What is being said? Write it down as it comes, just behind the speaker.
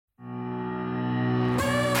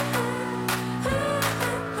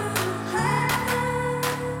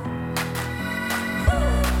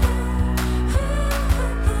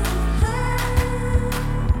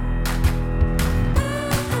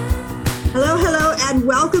and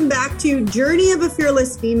welcome back to Journey of a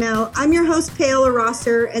Fearless Female. I'm your host, Paola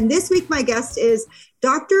Rosser, and this week my guest is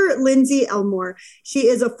Dr. Lindsey Elmore. She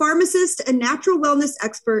is a pharmacist, a natural wellness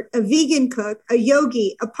expert, a vegan cook, a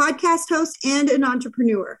yogi, a podcast host, and an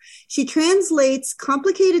entrepreneur. She translates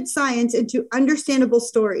complicated science into understandable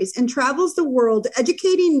stories and travels the world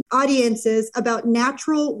educating audiences about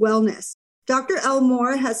natural wellness. Dr.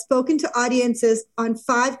 Elmore has spoken to audiences on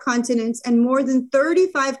 5 continents and more than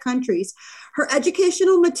 35 countries. Her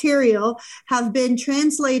educational material have been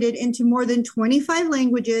translated into more than 25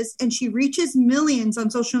 languages, and she reaches millions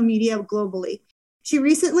on social media globally. She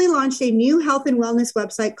recently launched a new health and wellness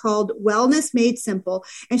website called Wellness Made Simple,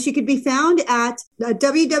 and she could be found at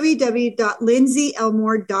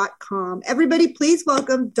www.lindseyelmore.com. Everybody, please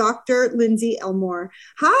welcome Dr. Lindsey Elmore.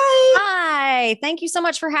 Hi. Hi. Thank you so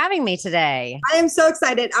much for having me today. I am so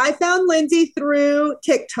excited. I found Lindsey through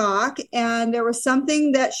TikTok, and there was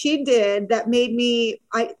something that she did that made me,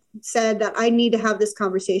 I said that I need to have this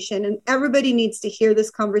conversation, and everybody needs to hear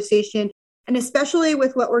this conversation. And especially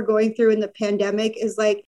with what we're going through in the pandemic is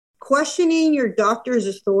like questioning your doctor's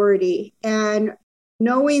authority and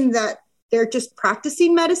knowing that they're just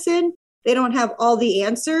practicing medicine. They don't have all the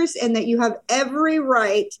answers, and that you have every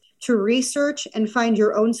right to research and find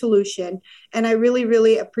your own solution. And I really,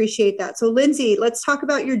 really appreciate that. So Lindsey, let's talk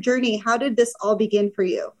about your journey. How did this all begin for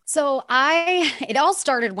you? So it all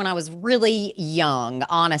started when I was really young,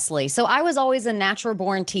 honestly. So I was always a natural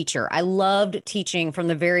born teacher. I loved teaching from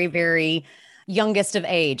the very, very youngest of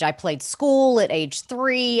age. I played school at age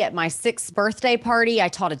 3. At my 6th birthday party, I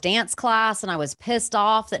taught a dance class, and I was pissed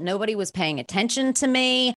off that nobody was paying attention to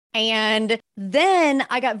me. And then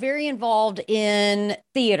I got very involved in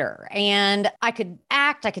theater, and I could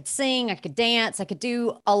act, I could sing, I could dance, I could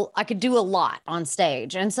do a lot on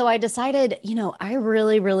stage. And so I decided, I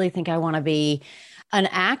really, really think I want to be an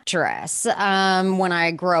actress when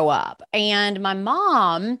I grow up. And my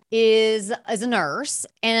mom is a nurse.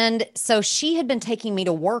 And so she had been taking me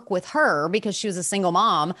to work with her because she was a single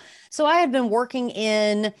mom. So I had been working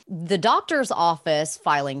in the doctor's office,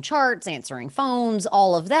 filing charts, answering phones,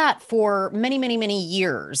 all of that for many, many, many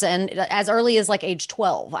years. And as early as like age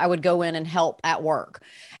 12, I would go in and help at work.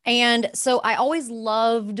 And so I always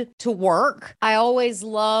loved to work. I always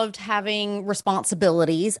loved having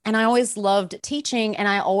responsibilities, and I always loved teaching, and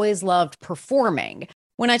I always loved performing.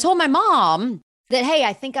 When I told my mom that, hey,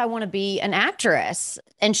 I think I want to be an actress,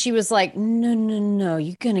 and she was like, no,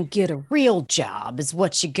 you're going to get a real job is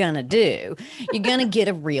what you're going to do. You're going to get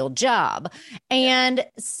a real job. And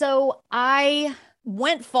so I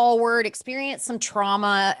went forward, experienced some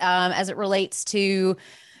trauma as it relates to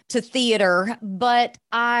theater, but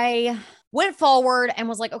I went forward and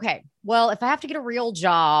was like, okay, well, if I have to get a real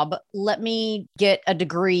job, let me get a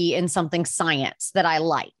degree in something science that I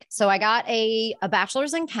like. So I got a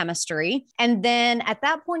bachelor's in chemistry. And then at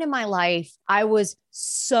that point in my life, I was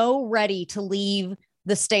so ready to leave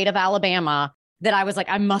the state of Alabama that I was like,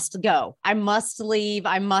 I must go. I must leave.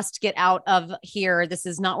 I must get out of here. This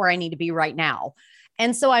is not where I need to be right now.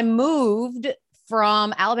 And so I moved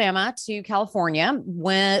from Alabama to California,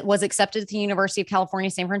 was accepted at the University of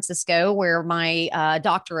California, San Francisco, where my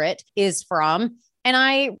doctorate is from. And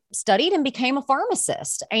I studied and became a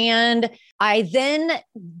pharmacist. And I then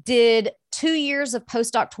did 2 years of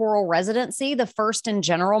postdoctoral residency, the first in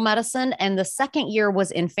general medicine, and the second year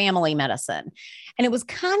was in family medicine. And it was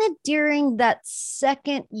kind of during that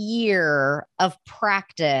second year of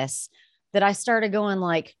practice that I started going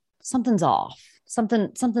like, something's off.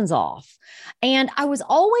 Something's off. And I was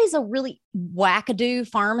always a really wackadoo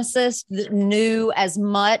pharmacist that knew as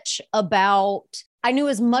much about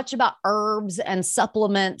herbs and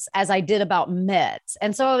supplements as I did about meds.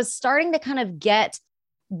 And so I was starting to kind of get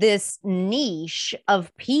this niche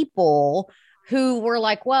of people who were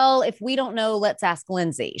like, well, if we don't know, let's ask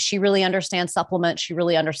Lindsey. She really understands supplements. She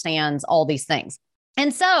really understands all these things.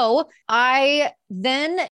 And so I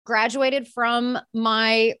then graduated from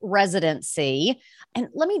my residency. And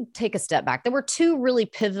let me take a step back. There were 2 really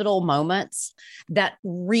pivotal moments that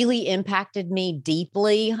really impacted me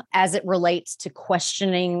deeply as it relates to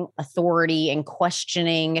questioning authority and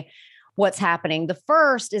questioning what's happening. The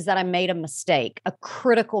first is that I made a mistake, a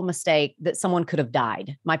critical mistake that someone could have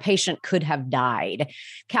died. My patient could have died.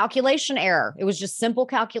 Calculation error. It was just simple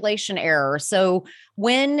calculation error. So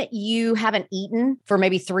when you haven't eaten for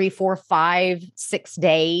maybe 3, 4, 5, 6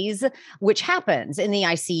 days, which happens in the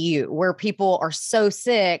ICU where people are so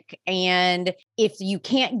sick, and if you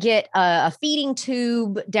can't get a feeding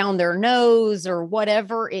tube down their nose or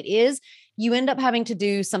whatever it is, you end up having to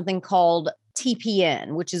do something called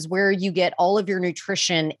TPN, which is where you get all of your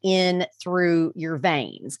nutrition in through your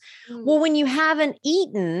veins. Well, when you haven't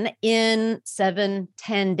eaten in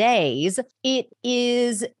 7-10 days, it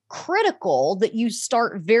is critical that you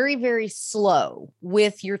start very, very slow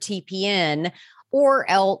with your TPN, or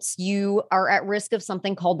else you are at risk of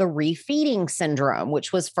something called the refeeding syndrome,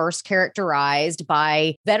 which was first characterized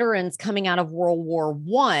by veterans coming out of World War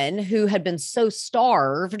I who had been so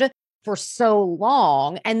starved for so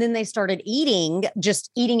long. And then they started eating,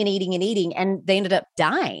 just eating and eating and eating. And they ended up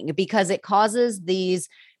dying because it causes these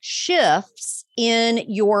shifts in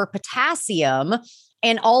your potassium,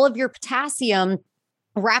 and all of your potassium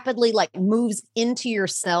rapidly like moves into your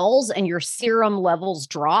cells and your serum levels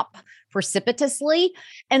drop precipitously.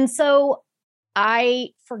 And so I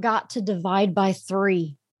forgot to divide by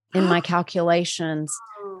 3 in my calculations.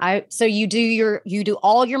 So you do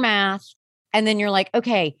all your math, and then you're like,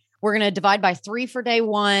 okay, we're going to divide by 3 for day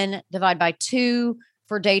 1, divide by 2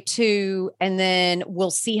 for day 2, and then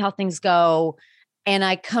we'll see how things go. And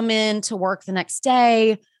I come in to work the next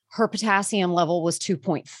day. Her potassium level was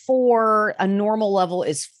 2.4. A normal level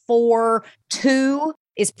is 4. 2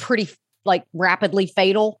 is pretty like rapidly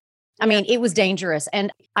fatal. I mean, it was dangerous.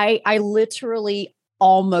 And I literally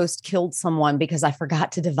almost killed someone because I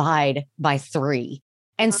forgot to divide by 3.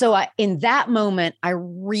 And so in that moment, I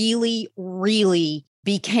really, really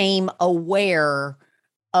became aware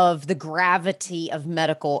of the gravity of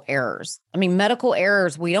medical errors. I mean, medical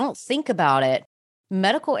errors, we don't think about it.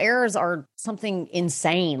 Medical errors are something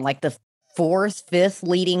insane, like the 4th, 5th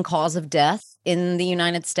leading cause of death in the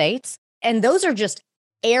United States. And those are just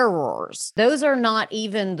errors. Those are not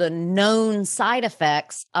even the known side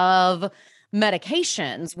effects of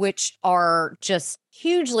medications, which are just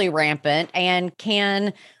hugely rampant and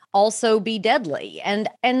can also be deadly. And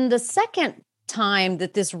the second time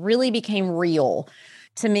that this really became real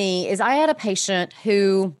to me is I had a patient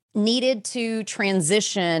who needed to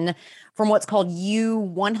transition from what's called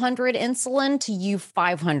U100 insulin to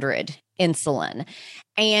U500 insulin.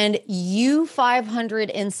 And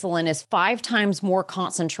U500 insulin is 5 times more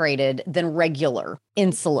concentrated than regular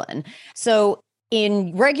insulin. So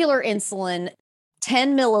in regular insulin,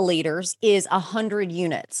 10 milliliters is 100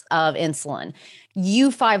 units of insulin.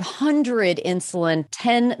 U500 insulin,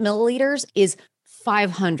 10 milliliters is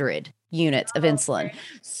 500 units of insulin.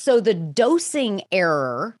 So the dosing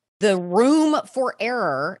error, the room for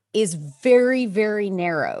error is very, very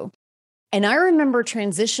narrow. And I remember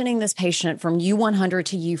transitioning this patient from U100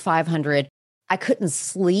 to U500. I couldn't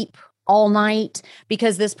sleep all night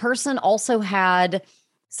because this person also had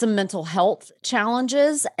some mental health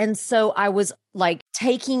challenges. And so I was like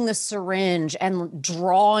taking the syringe and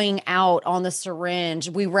drawing out on the syringe.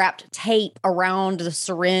 We wrapped tape around the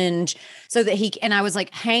syringe so that and I was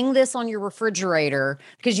like, hang this on your refrigerator,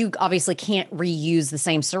 because you obviously can't reuse the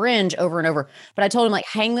same syringe over and over. But I told him, like,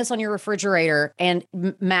 hang this on your refrigerator and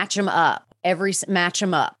match them up. Match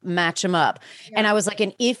them up. Yeah. And I was like,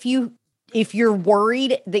 and if you're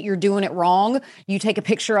worried that you're doing it wrong, you take a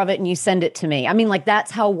picture of it and you send it to me. I mean, like, that's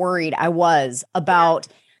how worried I was about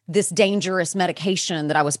this dangerous medication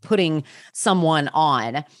that I was putting someone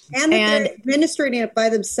on. And they're administering it by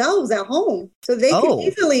themselves at home. So they can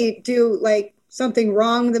easily do like something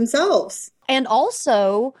wrong themselves. And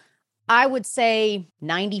also, I would say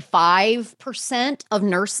 95% of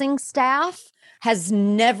nursing staff has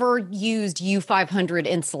never used U500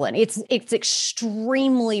 insulin. It's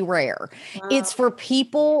extremely rare. Wow. It's for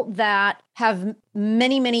people that have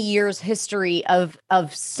many, many years history of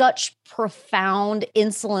such profound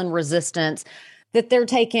insulin resistance that they're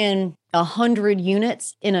taking 100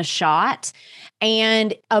 units in a shot,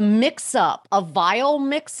 and a vial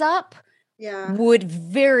mix-up would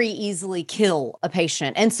very easily kill a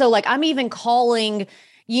patient. And so like, I'm even calling,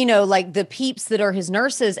 like the peeps that are his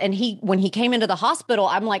nurses. And when he came into the hospital,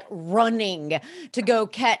 I'm like running to go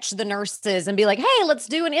catch the nurses and be like, hey, let's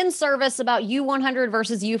do an in-service about U100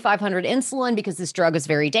 versus U500 insulin, because this drug is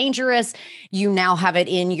very dangerous. You now have it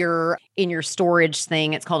in your storage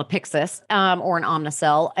thing. It's called a Pyxis or an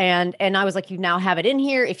Omnicell. And I was like, you now have it in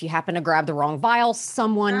here. If you happen to grab the wrong vial,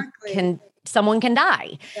 someone can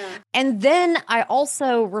die. Yeah. And then I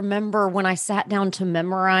also remember when I sat down to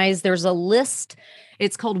memorize, there's a list.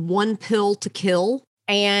 It's called One Pill to Kill.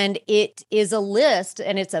 And it is a list,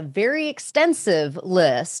 and it's a very extensive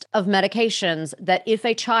list of medications that if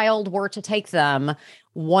a child were to take them,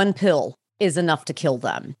 1 pill is enough to kill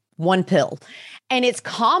them. 1 pill. And it's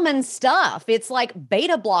common stuff. It's like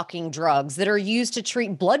beta blocking drugs that are used to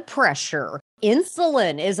treat blood pressure.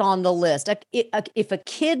 Insulin is on the list. If a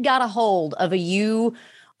kid got a hold of a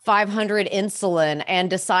 500 insulin and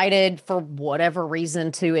decided for whatever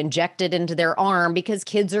reason to inject it into their arm because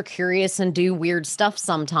kids are curious and do weird stuff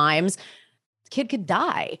sometimes, the kid could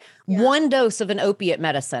die. Yeah. One dose of an opiate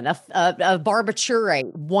medicine, a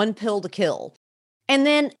barbiturate, one pill to kill. And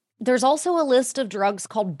then there's also a list of drugs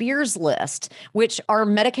called Beer's List, which are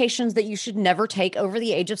medications that you should never take over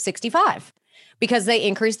the age of 65 because they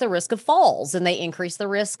increase the risk of falls and they increase the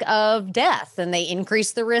risk of death and they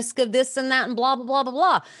increase the risk of this and that and blah, blah, blah, blah,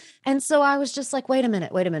 blah. And so I was just like, wait a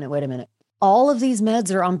minute. All of these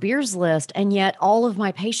meds are on Beer's List, and yet all of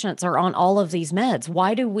my patients are on all of these meds.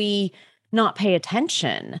 Why do we not pay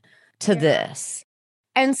attention to this?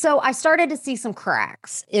 And so I started to see some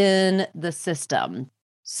cracks in the system.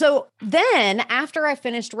 So then after I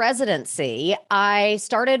finished residency, I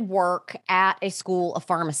started work at a school of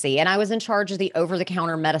pharmacy, and I was in charge of the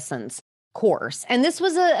over-the-counter medicines course. And this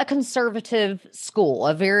was a conservative school,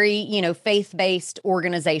 a very, faith-based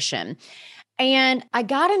organization. And I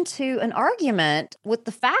got into an argument with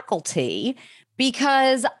the faculty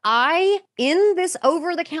because in this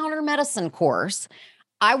over-the-counter medicine course,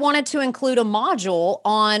 I wanted to include a module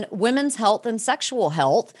on women's health and sexual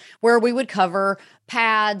health where we would cover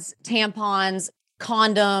pads, tampons,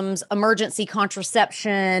 condoms, emergency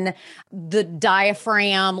contraception, the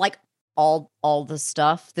diaphragm, like all the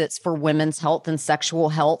stuff that's for women's health and sexual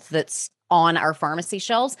health that's on our pharmacy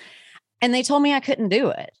shelves. And they told me I couldn't do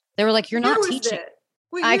it. They were like, you're not teaching.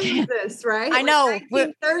 What year was this, right? I know.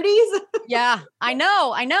 1930s? Yeah, I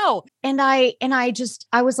know. And I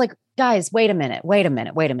was like, guys, wait a minute.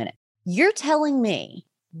 You're telling me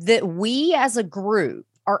that we as a group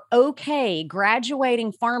are okay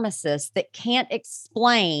graduating pharmacists that can't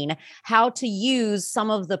explain how to use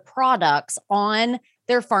some of the products on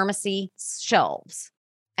their pharmacy shelves.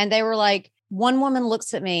 And they were like, one woman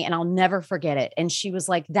looks at me and I'll never forget it. And she was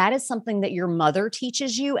like, that is something that your mother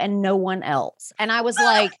teaches you and no one else. And I was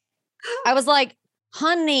like,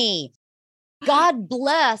 honey, God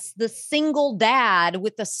bless the single dad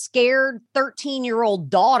with a scared 13-year-old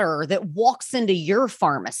daughter that walks into your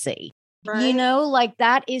pharmacy. Right.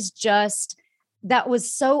 That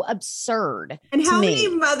was so absurd. And how many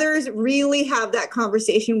mothers really have that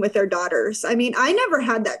conversation with their daughters? I mean, I never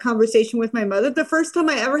had that conversation with my mother. The first time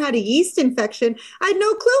I ever had a yeast infection, I had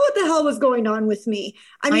no clue what the hell was going on with me.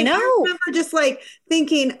 I mean, I remember just like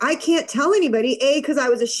thinking, I can't tell anybody, because I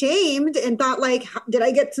was ashamed and thought like, did I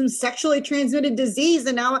get some sexually transmitted disease?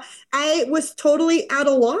 And now I was totally at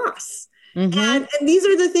a loss. Mm-hmm. And these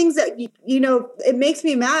are the things that, it makes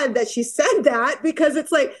me mad that she said that, because it's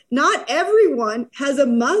like, not everyone has a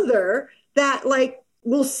mother that like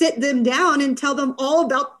will sit them down and tell them all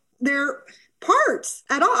about their parts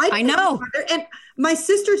at all. I know. And my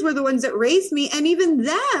sisters were the ones that raised me. And even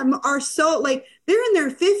them are so like, they're in their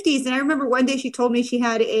 50s. And I remember one day she told me she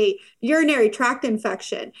had a urinary tract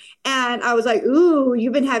infection. And I was like, ooh,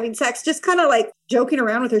 you've been having sex, just kind of like joking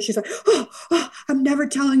around with her. She's like, oh, I'm never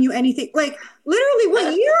telling you anything. Like literally,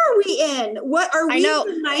 what year are we in? What are we? I know.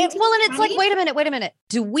 And it's like, wait a minute.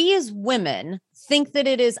 Do we as women think that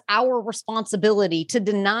it is our responsibility to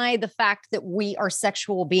deny the fact that we are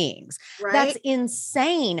sexual beings? Right? That's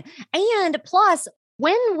insane. And plus,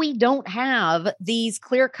 when we don't have these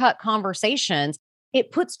clear-cut conversations,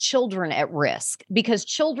 it puts children at risk because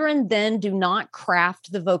children then do not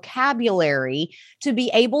craft the vocabulary to be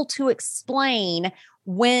able to explain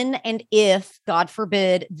when and if, God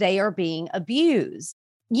forbid, they are being abused.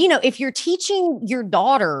 If you're teaching your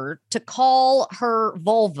daughter to call her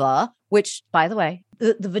vulva, which, by the way,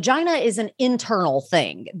 the vagina is an internal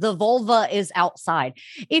thing. The vulva is outside.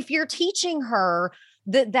 If you're teaching her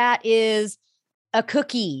that is a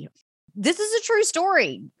cookie, this is a true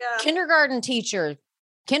story. Yeah. Kindergartner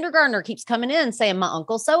keeps coming in saying, my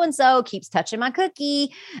uncle so-and-so keeps touching my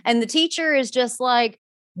cookie. And the teacher is just like,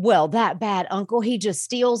 well, that bad uncle, he just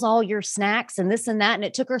steals all your snacks and this and that. And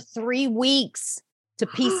it took her 3 weeks to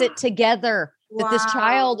piece it together that this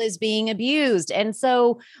child is being abused. And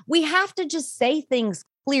so we have to just say things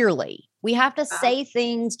clearly. We have to say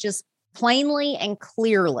things just plainly and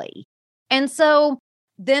clearly. And so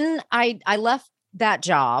then I left that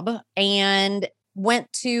job and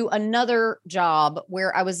went to another job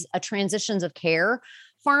where I was a transitions of care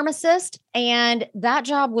pharmacist. And that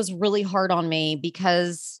job was really hard on me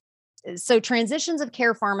because transitions of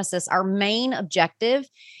care pharmacists, our main objective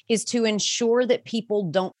is to ensure that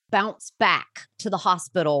people don't bounce back to the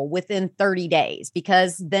hospital within 30 days,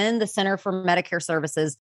 because then the Center for Medicare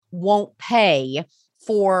Services won't pay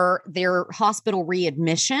for their hospital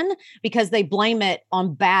readmission because they blame it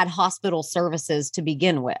on bad hospital services to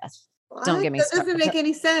begin with. What? Don't get me started. That doesn't make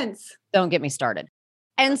any sense. Don't get me started.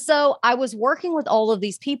 And so I was working with all of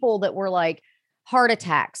these people that were like heart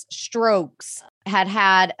attacks, strokes,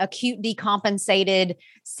 had acute decompensated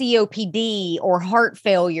COPD or heart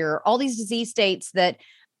failure, all these disease states that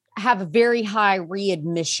have very high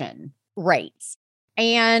readmission rates.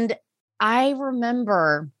 And I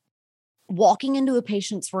remember walking into a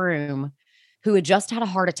patient's room who had just had a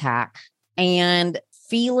heart attack and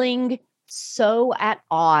feeling so at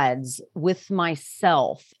odds with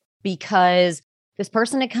myself because this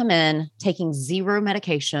person had come in taking 0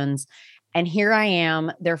 medications. And here I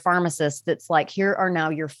am, their pharmacist that's like, here are now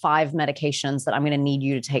your 5 medications that I'm going to need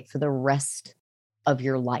you to take for the rest of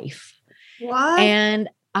your life. What? And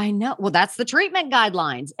I know, well, that's the treatment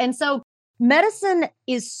guidelines. And so medicine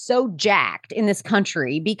is so jacked in this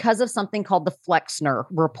country because of something called the Flexner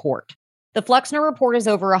Report. The Flexner Report is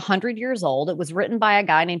over 100 years old. It was written by a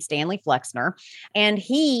guy named Stanley Flexner, and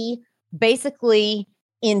he basically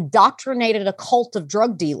indoctrinated a cult of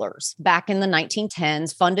drug dealers back in the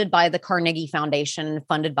 1910s, funded by the Carnegie Foundation and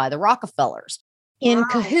funded by the Rockefellers in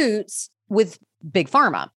cahoots with Big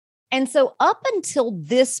Pharma. And so up until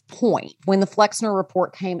this point, when the Flexner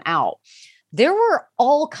Report came out, there were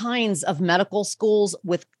all kinds of medical schools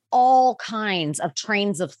with all kinds of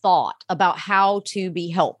trains of thought about how to be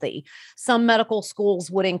healthy. Some medical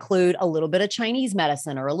schools would include a little bit of Chinese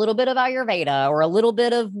medicine or a little bit of Ayurveda or a little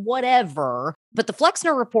bit of whatever. But the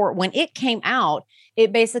Flexner Report, when it came out,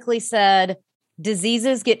 it basically said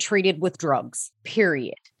diseases get treated with drugs,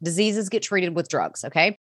 period. Diseases get treated with drugs,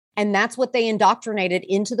 okay? And that's what they indoctrinated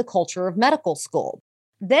into the culture of medical school.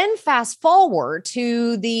 Then fast forward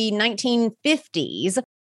to the 1950s,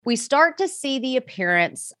 we start to see the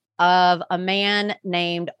appearance of a man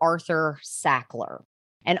named Arthur Sackler.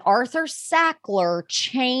 And Arthur Sackler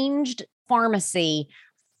changed pharmacy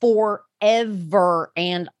forever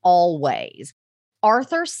and always.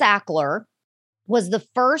 Arthur Sackler was the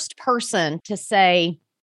first person to say,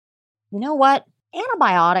 you know what?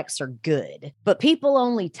 Antibiotics are good, but people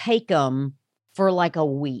only take them for like a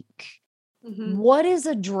week. Mm-hmm. What is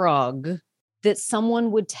a drug that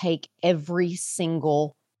someone would take every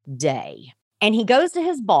single day? And he goes to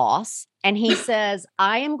his boss and he says,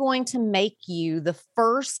 I am going to make you the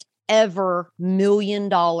first ever $1 million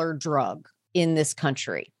drug in this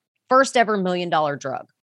country. First ever $1 million drug.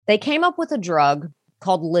 They came up with a drug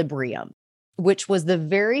called Librium, which was the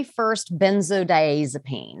very first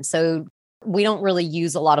benzodiazepine. So we don't really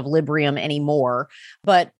use a lot of Librium anymore,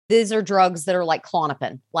 but these are drugs that are like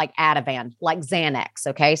Klonopin, like Ativan, like Xanax.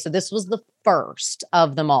 Okay. So this was the first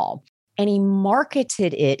of them all. And he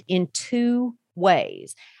marketed it in 2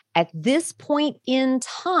 ways. At this point in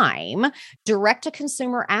time,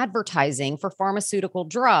 direct-to-consumer advertising for pharmaceutical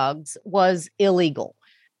drugs was illegal,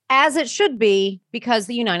 as it should be, because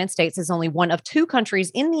the United States is only one of 2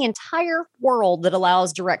 countries in the entire world that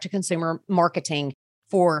allows direct-to-consumer marketing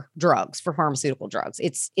for drugs, for pharmaceutical drugs.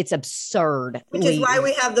 It's absurd. Which is why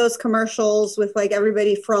we have those commercials with like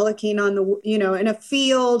everybody frolicking on the, in a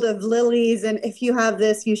field of lilies. And if you have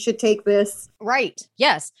this, you should take this. Right.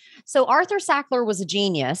 Yes. So Arthur Sackler was a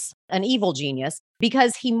genius, an evil genius,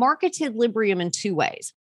 because he marketed Librium in 2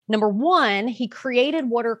 ways. Number 1, he created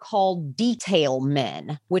what are called detail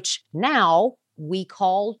men, which now we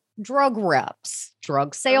call drug reps,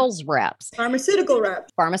 drug sales reps, pharmaceutical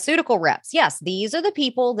reps. Yes. These are the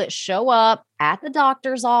people that show up at the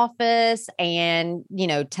doctor's office and,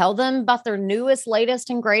 tell them about their newest,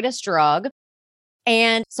 latest, and greatest drug.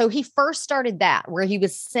 And so he first started that, where he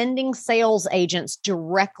was sending sales agents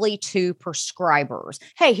directly to prescribers.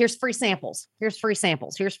 Hey, here's free samples. Here's free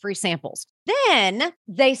samples. Here's free samples. Then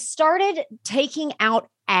they started taking out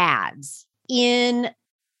ads in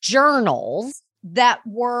journals that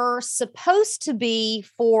were supposed to be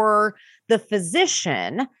for the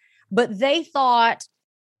physician, but they thought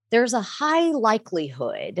there's a high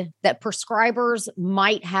likelihood that prescribers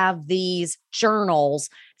might have these journals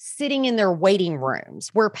sitting in their waiting rooms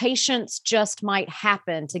where patients just might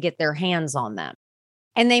happen to get their hands on them.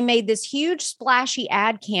 And they made this huge splashy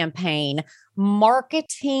ad campaign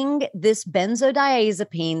marketing this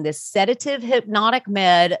benzodiazepine, this sedative hypnotic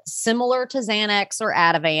med similar to Xanax or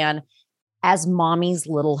Ativan, as mommy's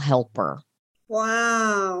little helper.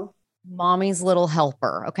 Wow. Mommy's little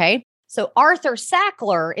helper. Okay. So Arthur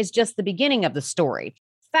Sackler is just the beginning of the story.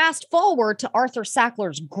 Fast forward to Arthur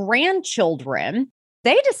Sackler's grandchildren.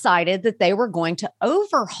 They decided that they were going to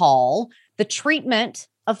overhaul the treatment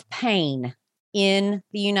of pain in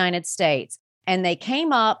the United States. And they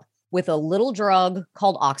came up with a little drug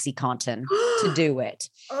called OxyContin to do it.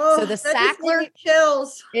 Oh, so the Sackler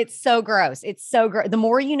chills. It's so gross. It's so gross. The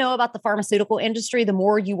more you know about the pharmaceutical industry, the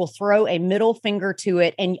more you will throw a middle finger to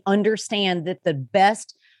it and understand that the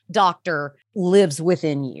best doctor lives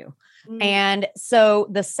within you. And so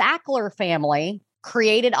the Sackler family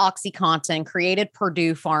created OxyContin, created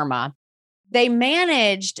Purdue Pharma. They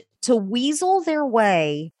managed to weasel their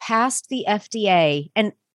way past the FDA.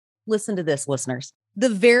 And listen to this, listeners. The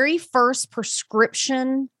very first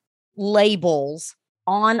prescription labels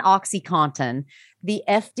on OxyContin, the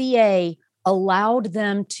FDA allowed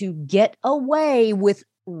them to get away with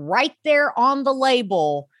right there on the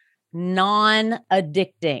label,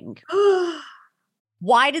 non-addicting.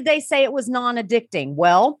 Why did they say it was non-addicting?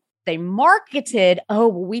 Well, they marketed,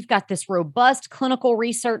 we've got this robust clinical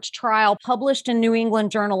research trial published in New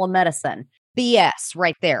England Journal of Medicine. BS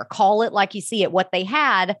right there. Call it like you see it. What they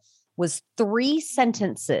had was 3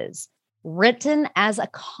 sentences written as a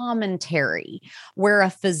commentary where a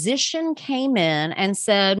physician came in and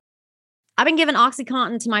said, I've been giving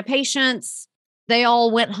OxyContin to my patients. They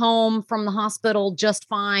all went home from the hospital just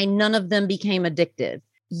fine. None of them became addicted.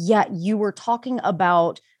 Yet you were talking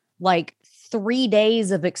about like 3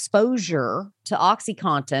 days of exposure to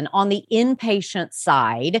OxyContin on the inpatient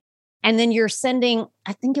side. And then you're sending,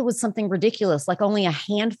 I think it was something ridiculous, like only a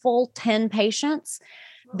handful, 10 patients,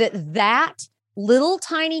 that little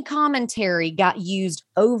tiny commentary got used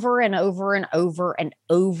over and over and over and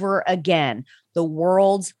over again. The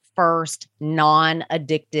world's first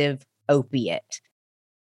non-addictive opiate.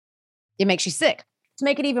 It makes you sick. To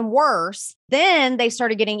make it even worse, then they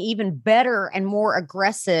started getting even better and more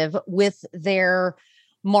aggressive with their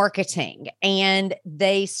marketing. And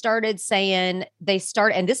they started saying,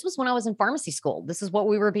 and this was when I was in pharmacy school. This is what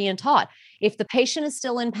we were being taught. If the patient is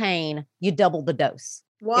still in pain, you double the dose.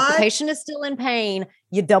 What? If the patient is still in pain,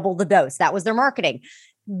 you double the dose. That was their marketing.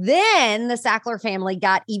 Then the Sackler family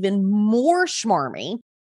got even more schmarmy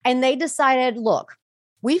and they decided, look,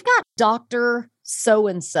 we've got Dr.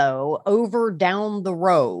 So-and-so over down the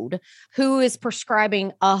road who is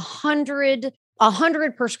prescribing 100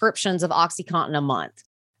 prescriptions of OxyContin a month.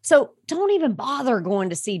 So don't even bother going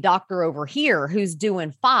to see doctor over here who's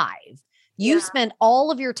doing 5. You spend all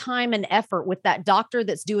of your time and effort with that doctor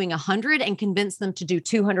that's doing 100 and convince them to do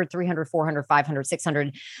 200, 300, 400, 500,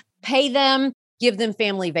 600. Pay them, give them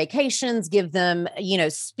family vacations, give them,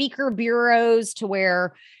 speaker bureaus to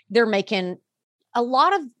where they're making a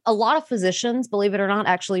lot of physicians, believe it or not,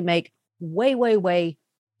 actually make way, way, way,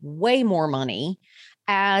 way more money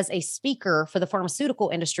as a speaker for the pharmaceutical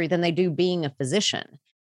industry than they do being a physician.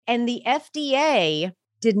 And the FDA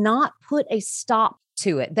did not put a stop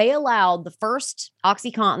to it. They allowed the first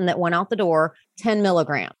OxyContin that went out the door, 10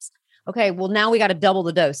 milligrams. Okay, well, now we got to double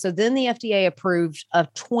the dose. So then the FDA approved a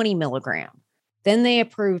 20 milligram. Then they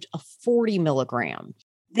approved a 40 milligram.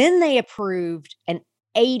 Then they approved an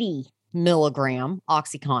 80 milligram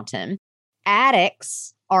OxyContin.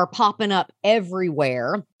 Addicts are popping up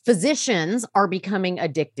everywhere. Physicians are becoming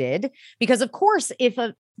addicted because, of course,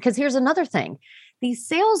 because here's another thing. These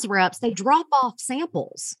sales reps, they drop off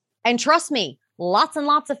samples. And trust me, lots and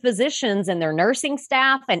lots of physicians and their nursing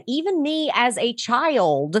staff, and even me as a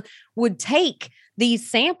child, would take these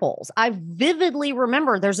samples. I vividly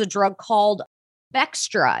remember there's a drug called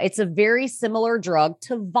Bextra. It's a very similar drug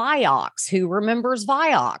to Vioxx. Who remembers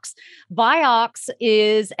Vioxx? Vioxx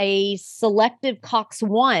is a selective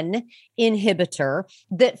COX-1 inhibitor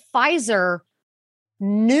that Pfizer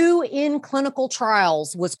knew in clinical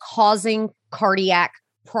trials was causing cardiac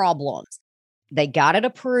problems. They got it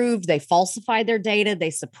approved. They falsified their data. They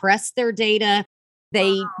suppressed their data.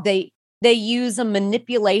 They use a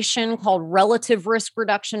manipulation called relative risk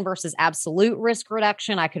reduction versus absolute risk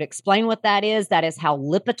reduction. I could explain what that is. That is how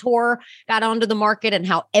Lipitor got onto the market and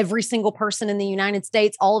how every single person in the United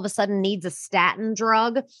States all of a sudden needs a statin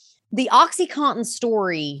drug. The OxyContin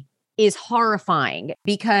story is horrifying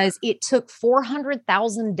because it took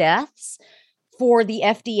 400,000 deaths for the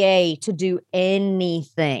FDA to do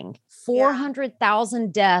anything.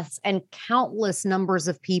 400,000 deaths and countless numbers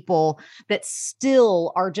of people that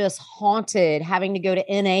still are just haunted having to go to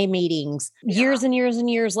NA meetings years and years and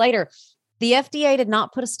years later. The FDA did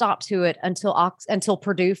not put a stop to it until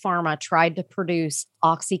Purdue Pharma tried to produce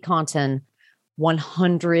OxyContin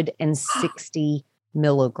 160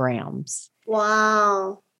 milligrams.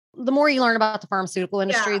 Wow. The more you learn about the pharmaceutical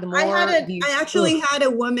industry, the more I actually had a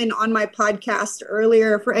woman on my podcast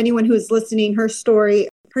earlier. For anyone who's listening, her story,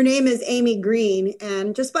 her name is Amy Green.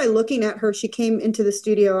 And just by looking at her, she came into the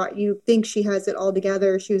studio. You think she has it all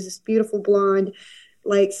together. She was this beautiful blonde,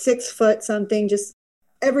 like 6 foot something, just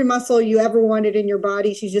every muscle you ever wanted in your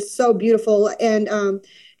body. She's just so beautiful. And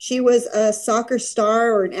she was a soccer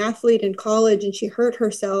star or an athlete in college, and she hurt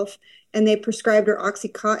herself, and they prescribed her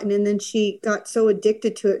Oxycontin. And then she got so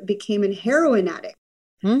addicted to it, became a heroin addict.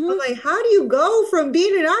 I'm Mm-hmm. like, how do you go from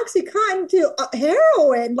being an Oxycontin to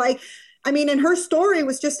heroin? Like, I mean, and her story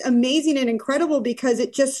was just amazing and incredible because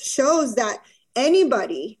it just shows that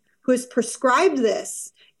anybody who's prescribed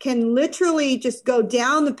this can literally just go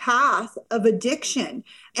down the path of addiction.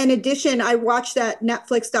 In addition, I watched that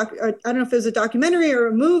Netflix or I don't know if it was a documentary or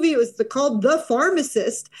a movie. It was called The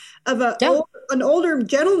Pharmacist, of Yeah. an older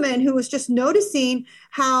gentleman who was just noticing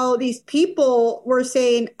how these people were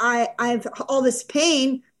saying, I've all this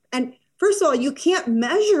pain. And first of all, you can't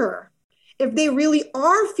measure if they really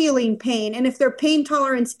are feeling pain and if their pain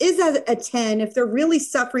tolerance is at a 10, if they're really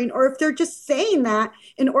suffering, or if they're just saying that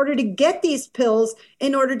in order to get these pills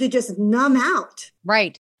in order to just numb out.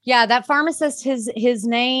 Right. Yeah, that pharmacist, his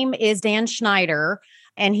name is Dan Schneider,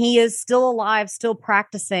 and he is still alive, still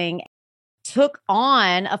practicing. Took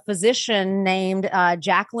on a physician named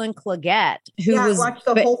Jacqueline Clagett, who Yeah, I was watched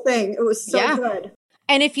the whole thing. It was so good.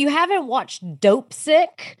 And if you haven't watched Dope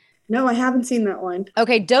Sick, no, I haven't seen that one.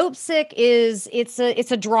 Okay, Dope Sick it's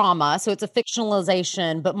a drama, so it's a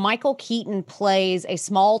fictionalization, but Michael Keaton plays a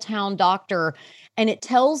small town doctor, and it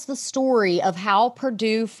tells the story of how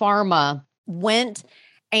Purdue Pharma went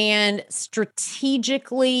and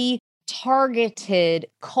strategically targeted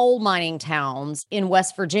coal mining towns in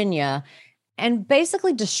West Virginia and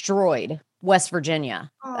basically destroyed West Virginia.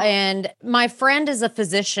 Oh. And my friend is a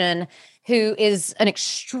physician who is an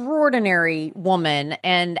extraordinary woman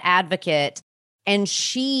and advocate. And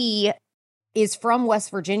she is from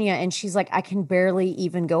West Virginia. And she's like, I can barely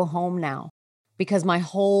even go home now because my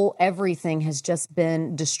whole everything has just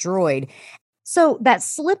been destroyed. So that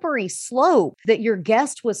slippery slope that your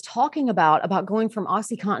guest was talking about going from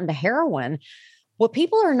OxyContin to heroin, what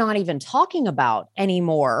people are not even talking about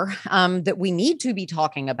anymore, that we need to be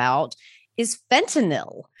talking about, is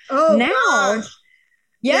fentanyl. Oh, now, gosh.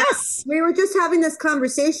 Yes. Yeah, we were just having this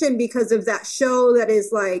conversation because of that show that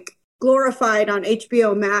is like glorified on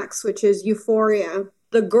HBO Max, which is Euphoria.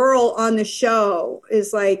 The girl on the show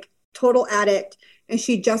is like total addict, and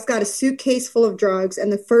she just got a suitcase full of drugs,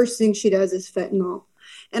 and the first thing she does is fentanyl.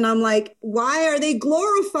 And I'm like, why are they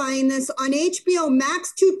glorifying this on HBO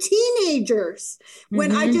Max to teenagers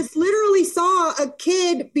when I just literally saw a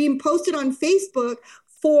kid being posted on Facebook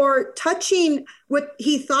for touching what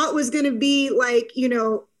he thought was going to be like,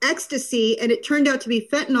 ecstasy, and it turned out to be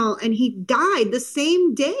fentanyl, and he died the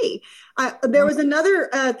same day. There was another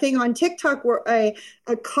thing on TikTok where a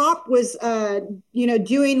cop was,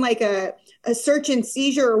 doing like a search and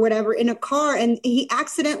seizure or whatever in a car, and he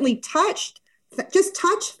accidentally touched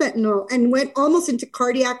fentanyl and went almost into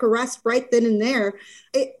cardiac arrest right then and there.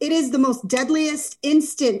 It is the most deadliest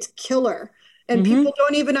instant killer. And people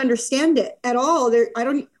don't even understand it at all.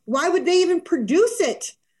 Why would they even produce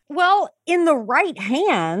it? Well, in the right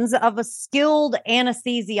hands of a skilled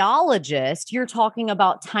anesthesiologist, you're talking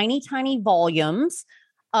about tiny, tiny volumes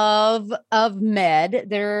of med.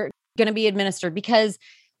 They're going to be administered because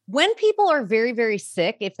when people are very, very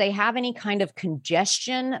sick, if they have any kind of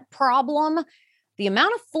congestion problem, the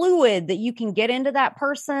amount of fluid that you can get into that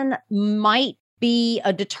person might be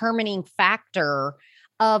a determining factor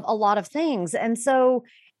of a lot of things. And so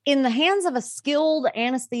in the hands of a skilled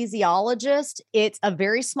anesthesiologist, it's a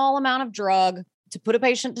very small amount of drug to put a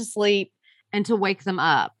patient to sleep and to wake them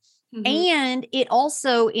up. And it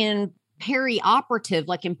also in perioperative,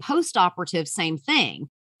 like in postoperative, same thing.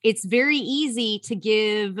 It's very easy to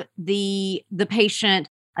give the patient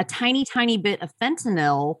a tiny, tiny bit of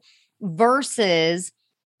fentanyl versus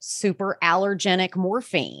super allergenic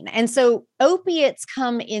morphine. And so opiates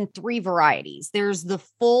come in three varieties. There's the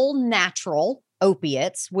full natural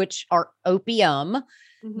opiates, which are opium.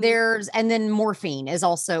 And then morphine is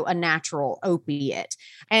also a natural opiate.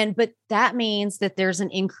 But that means that there's an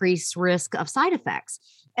increased risk of side effects.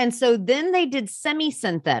 And so then they did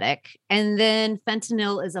semi-synthetic, and then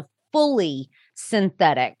fentanyl is a fully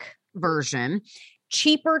synthetic version,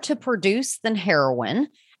 cheaper to produce than heroin.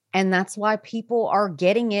 And that's why people are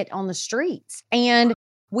getting it on the streets. And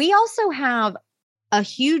we also have a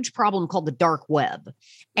huge problem called the dark web.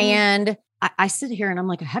 And I sit here and I'm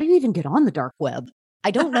like, how do you even get on the dark web?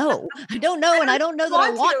 I don't know. I don't know. And I don't know that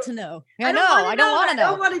I want to know. I know. I don't want to know. I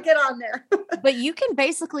don't want to get on there. But you can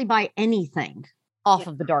basically buy anything off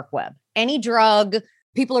of the dark web, any drug.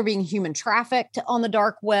 People are being human trafficked on the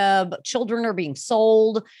dark web. Children are being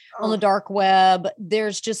sold on the dark web.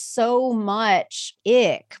 There's just so much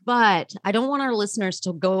ick. But I don't want our listeners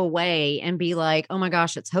to go away and be like, oh my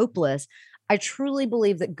gosh, it's hopeless. I truly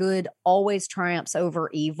believe that good always triumphs over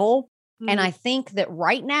evil. And I think that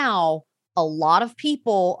right now, a lot of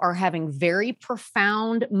people are having very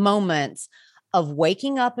profound moments of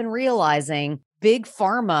waking up and realizing big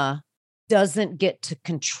pharma doesn't get to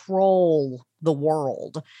control the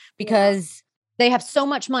world because they have so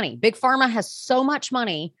much money. Big pharma has so much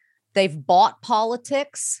money. They've bought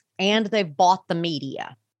politics and they've bought the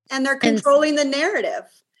media. And they're controlling the narrative.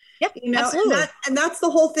 Yep, absolutely. And that's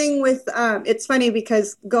the whole thing with, it's funny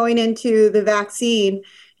because going into the vaccine,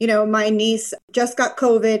 my niece just got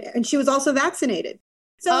COVID and she was also vaccinated.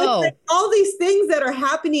 So it's like all these things that are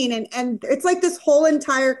happening. And it's like this whole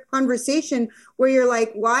entire conversation where you're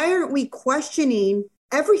like, why aren't we questioning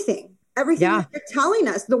everything? Everything that you're telling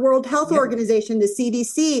us, the World Health Organization, the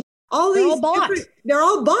CDC, all these, they're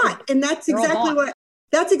all bought. And that's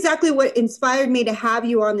exactly what inspired me to have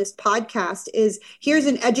you on this podcast is here's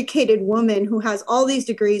an educated woman who has all these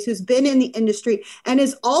degrees, who's been in the industry and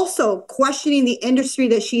is also questioning the industry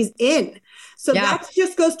that she's in. So that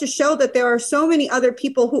just goes to show that there are so many other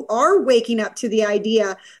people who are waking up to the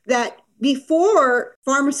idea that before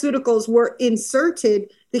pharmaceuticals were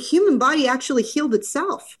inserted, the human body actually healed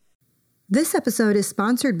itself. This episode is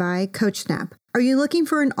sponsored by CoachSnap. Are you looking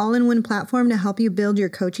for an all-in-one platform to help you build your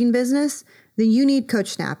coaching business? Then you need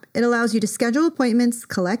CoachSnap. It allows you to schedule appointments,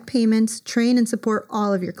 collect payments, train, and support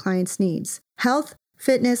all of your clients' needs. Health,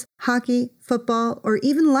 fitness, hockey, football, or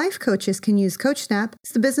even life coaches can use CoachSnap.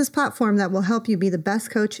 It's the business platform that will help you be the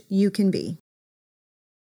best coach you can be.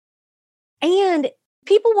 And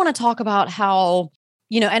people want to talk about how,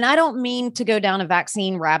 and I don't mean to go down a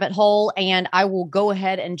vaccine rabbit hole, and I will go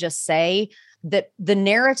ahead and just say that the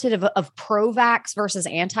narrative of pro-vax versus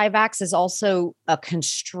anti-vax is also a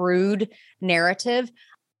construed narrative.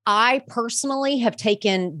 I personally have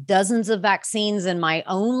taken dozens of vaccines in my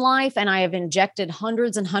own life, and I have injected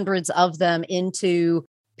hundreds and hundreds of them into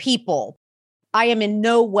people. I am in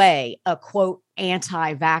no way a quote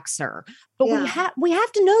anti-vaxxer, but we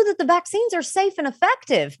have to know that the vaccines are safe and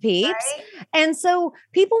effective, peeps. Right? And so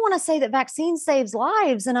people want to say that vaccine saves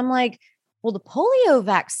lives. And I'm like, well, the polio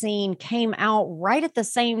vaccine came out right at the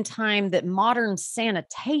same time that modern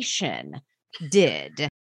sanitation did.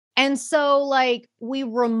 And so we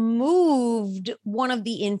removed one of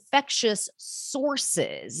the infectious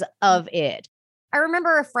sources of it. I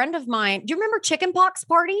remember a friend of mine. Do you remember chickenpox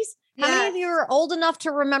parties? How many of you are old enough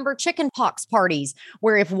to remember chickenpox parties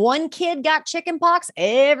where if one kid got chickenpox,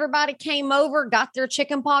 everybody came over, got their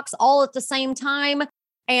chickenpox all at the same time,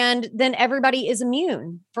 and then everybody is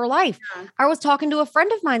immune for life? Yeah. I was talking to a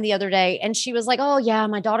friend of mine the other day and she was like, oh yeah,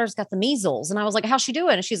 my daughter's got the measles. And I was like, how's she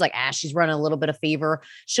doing? And she's like, she's running a little bit of fever.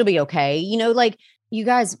 She'll be okay. You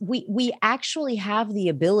guys, we actually have the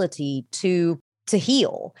ability to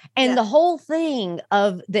heal. And the whole thing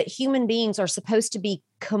of that human beings are supposed to be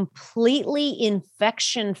completely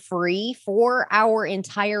infection free for our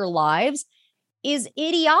entire lives is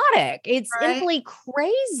idiotic. It's simply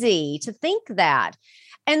crazy to think that.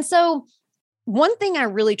 And so one thing I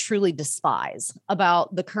really truly despise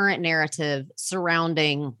about the current narrative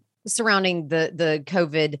surrounding the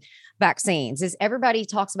COVID vaccines is everybody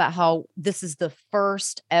talks about how this is the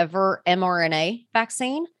first ever mRNA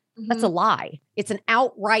vaccine. Mm-hmm. That's a lie. It's an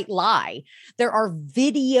outright lie. There are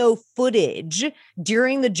video footage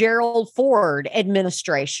during the Gerald Ford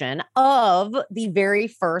administration of the very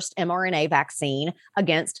first mRNA vaccine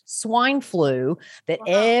against swine flu that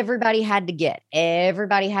everybody had to get.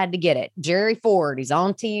 Everybody had to get it. Jerry Ford, he's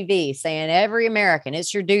on TV saying, every American,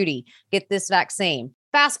 it's your duty, get this vaccine.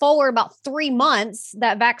 Fast forward about 3 months,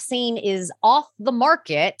 that vaccine is off the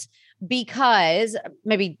market because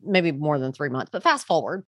maybe more than 3 months, but fast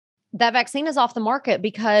forward. That vaccine is off the market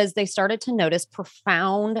because they started to notice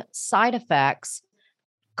profound side effects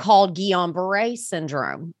called Guillain-Barré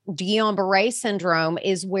syndrome. Guillain-Barré syndrome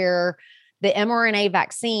is where the mRNA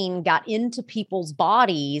vaccine got into people's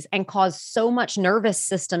bodies and caused so much nervous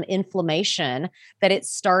system inflammation that it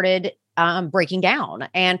started breaking down,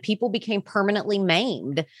 and people became permanently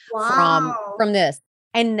maimed from this.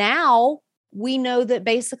 And now we know that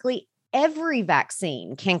basically every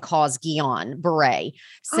vaccine can cause Guillain-Barré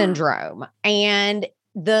syndrome. And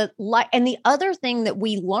the other thing that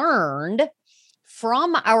we learned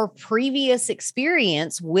from our previous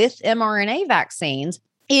experience with mRNA vaccines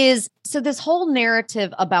is, so this whole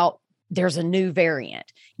narrative about there's a new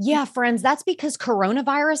variant. Yeah, friends, that's because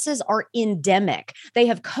coronaviruses are endemic. They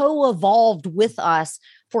have co-evolved with us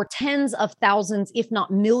for tens of thousands, if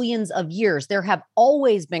not millions of years. There have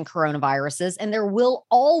always been coronaviruses, and there will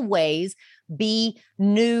always be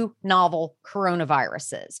new novel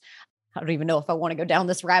coronaviruses. I don't even know if I want to go down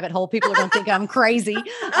this rabbit hole. People are going to think I'm crazy.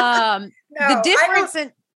 No, The difference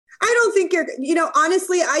in I don't think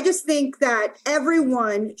honestly, I just think that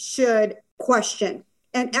everyone should question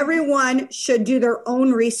and everyone should do their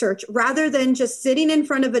own research rather than just sitting in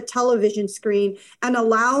front of a television screen and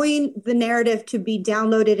allowing the narrative to be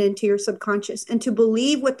downloaded into your subconscious and to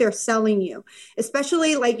believe what they're selling you.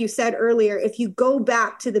 Especially like you said earlier, if you go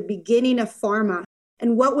back to the beginning of pharma,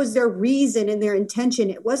 and what was their reason and their intention?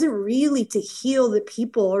 It wasn't really to heal the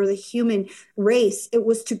people or the human race. It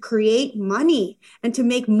was to create money and to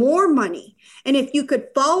make more money. And if you could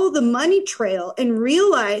follow the money trail and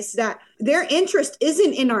realize that their interest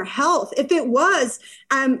isn't in our health. If it was,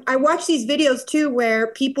 I watch these videos too, where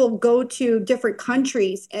people go to different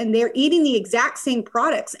countries and they're eating the exact same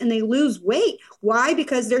products and they lose weight. Why?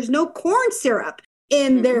 Because there's no corn syrup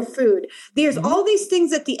in their food. There's all these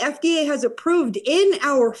things that the FDA has approved in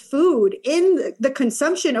our food, in the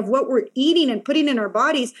consumption of what we're eating and putting in our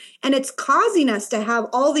bodies. And it's causing us to have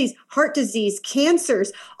all these heart disease,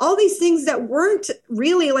 cancers, all these things that weren't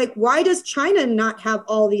really like, why does China not have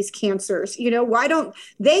all these cancers? Why don't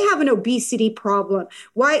they have an obesity problem?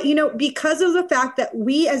 Why, because of the fact that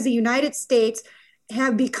we as the United States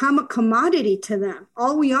have become a commodity to them.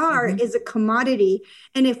 All we are is a commodity.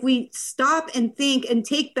 And if we stop and think and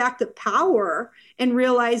take back the power and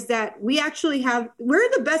realize that we actually we're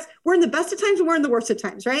in the best of times and we're in the worst of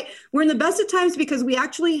times, right? We're in the best of times because we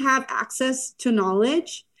actually have access to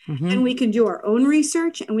knowledge and we can do our own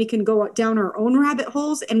research and we can go down our own rabbit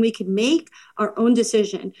holes and we can make our own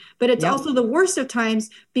decision. But it's also the worst of times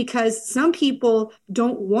because some people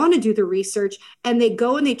don't want to do the research and they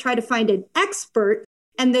go and they try to find an expert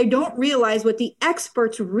and they don't realize what the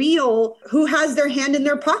experts who has their hand in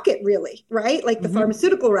their pocket really, right? Like the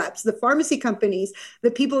pharmaceutical reps, the pharmacy companies,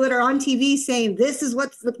 the people that are on TV saying, this is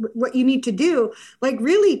what you need to do. Like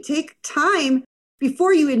really take time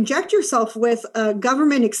before you inject yourself with a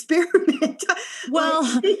government experiment. Well,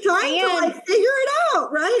 take time to figure it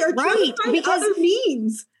out, right? Or try to find other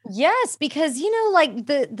means. Yes, because like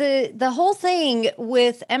the whole thing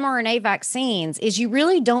with mRNA vaccines is you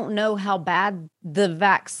really don't know how bad the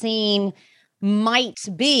vaccine might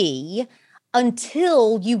be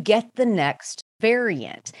until you get the next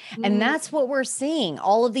variant. And that's what we're seeing.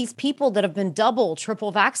 All of these people that have been double,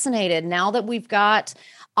 triple vaccinated, now that we've got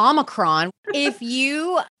Omicron, if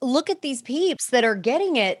you look at these peeps that are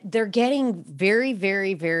getting it, they're getting very,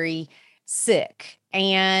 very, very sick.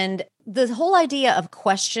 And the whole idea of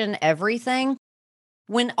question everything,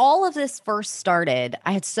 when all of this first started,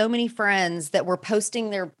 I had so many friends that were posting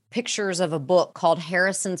their pictures of a book called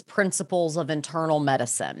Harrison's Principles of Internal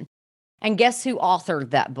Medicine. And guess who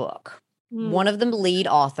authored that book? One of the lead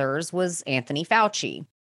authors was Anthony Fauci.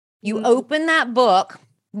 You open that book,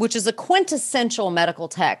 which is a quintessential medical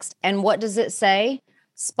text. And what does it say?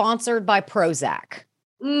 Sponsored by Prozac.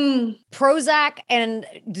 Prozac, and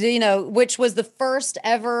which was the first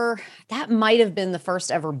ever, that might have been the first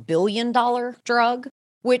ever $1 billion drug,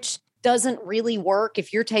 which doesn't really work.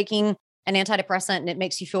 If you're taking an antidepressant and it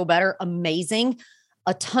makes you feel better, amazing.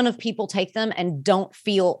 A ton of people take them and don't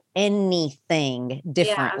feel anything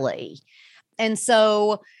differently. Yeah. And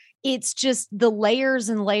so it's just the layers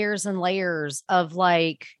and layers and layers of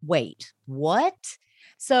like, wait, what?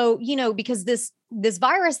 So, because this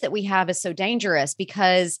virus that we have is so dangerous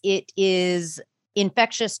because it is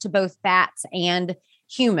infectious to both bats and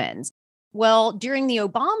humans. Well, during the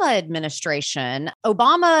Obama administration,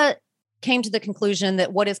 Obama came to the conclusion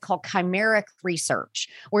that what is called chimeric research,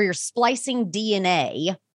 where you're splicing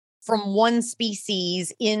DNA from one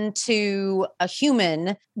species into a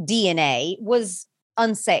human DNA, was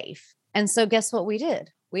unsafe. And so guess what we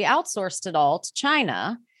did? We outsourced it all to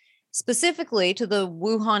China, specifically to the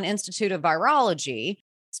Wuhan Institute of Virology,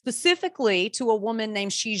 specifically to a woman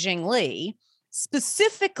named Xi Jinping,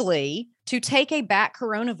 specifically to take a bat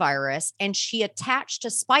coronavirus, and she attached a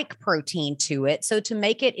spike protein to it. So to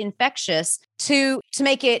make it infectious, to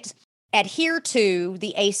make it adhere to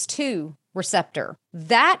the ACE2 receptor.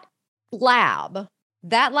 That lab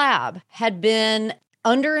had been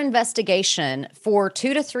under investigation for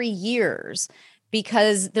 2 to 3 years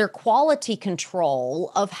because their quality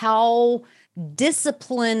control of how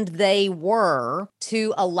disciplined they were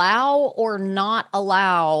to allow or not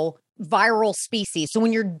allow viral species. So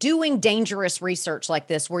when you're doing dangerous research like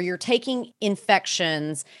this, where you're taking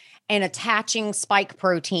infections and attaching spike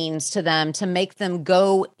proteins to them to make them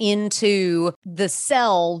go into the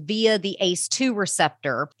cell via the ACE2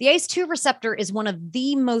 receptor. The ACE2 receptor is one of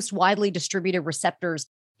the most widely distributed receptors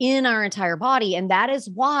in our entire body. And that is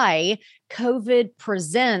why COVID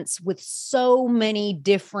presents with so many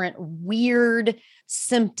different weird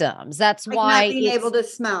symptoms. That's like why not being able to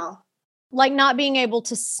smell. Like not being able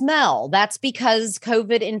to smell. That's because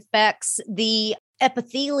COVID infects the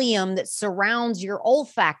epithelium that surrounds your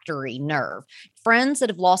olfactory nerve. Friends that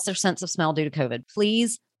have lost their sense of smell due to COVID,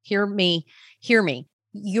 please hear me.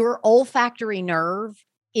 Your olfactory nerve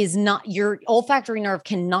cannot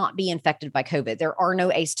be infected by COVID. There are no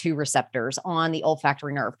ACE2 receptors on the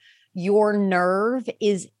olfactory nerve. Your nerve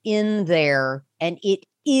is in there and it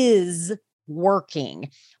is working.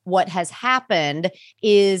 What has happened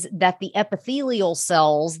is that the epithelial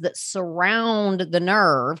cells that surround the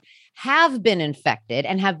nerve have been infected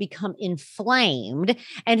and have become inflamed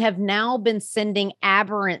and have now been sending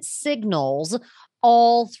aberrant signals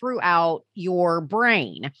all throughout your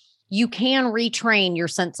brain. You can retrain your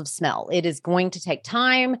sense of smell. It is going to take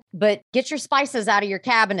time, but get your spices out of your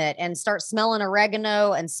cabinet and start smelling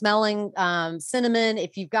oregano and smelling cinnamon.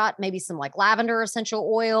 If you've got maybe some like lavender essential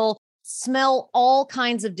oil, smell all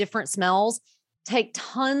kinds of different smells. Take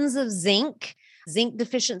tons of zinc. Zinc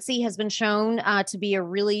deficiency has been shown to be a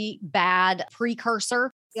really bad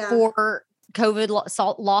precursor for COVID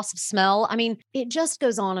loss of smell. I mean, it just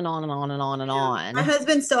goes on and on and on and on and on. My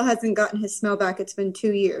husband still hasn't gotten his smell back. It's been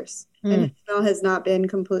 2 years. And his smell has not been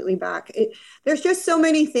completely back. There's just so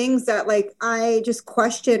many things that like I just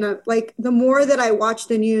question. Like the more that I watch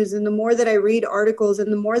the news and the more that I read articles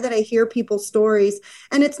and the more that I hear people's stories,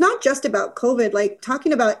 and it's not just about COVID, like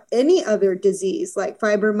talking about any other disease like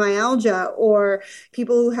fibromyalgia or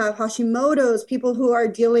people who have Hashimoto's, people who are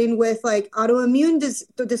dealing with like autoimmune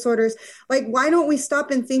disorders. Like, why don't we stop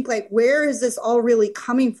and think like, where is this all really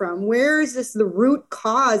coming from? Where is this the root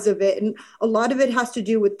cause of it? And a lot of it has to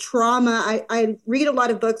do with trauma. I read a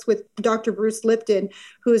lot of books with Dr. Bruce Lipton,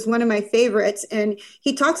 who is one of my favorites. And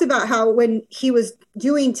he talks about how when he was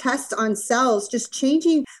doing tests on cells, just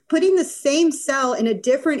putting the same cell in a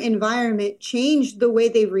different environment changed the way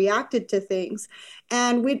they reacted to things.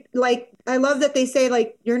 And I love that they say,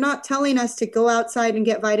 like, you're not telling us to go outside and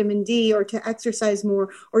get vitamin D or to exercise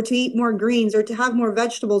more or to eat more greens or to have more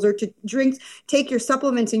vegetables or to take your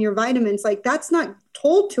supplements and your vitamins. Like, that's not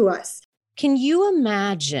told to us. Can you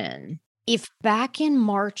imagine if back in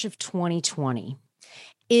March of 2020,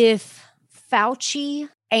 if Fauci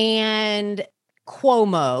and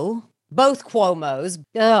Cuomo, both Cuomos,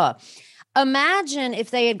 imagine if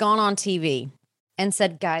they had gone on TV and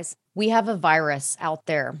said, guys, we have a virus out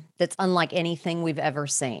there that's unlike anything we've ever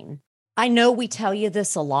seen. I know we tell you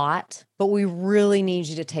this a lot, but we really need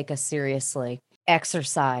you to take us seriously.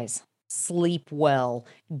 Exercise. Sleep well,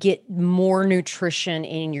 get more nutrition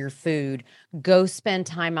in your food, go spend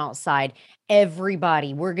time outside.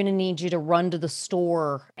 Everybody, we're going to need you to run to the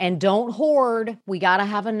store and don't hoard. We got to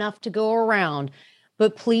have enough to go around,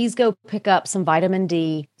 but please go pick up some vitamin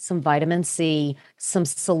D, some vitamin C, some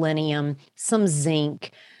selenium, some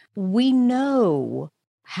zinc. We know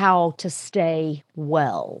how to stay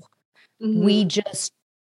well. Mm-hmm. We just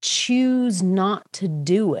choose not to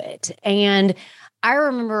do it. And I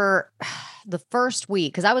remember the first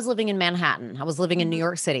week, because I was living in Manhattan. I was living in New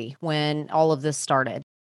York City when all of this started.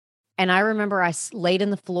 And I remember I laid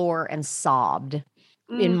in the floor and sobbed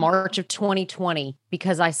in March of 2020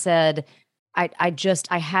 because I said, I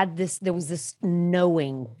had this, there was this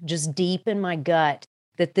knowing just deep in my gut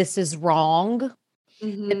that this is wrong,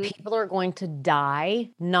 that people are going to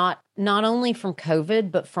die, not only from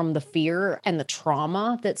COVID, but from the fear and the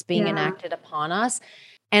trauma that's being enacted upon us.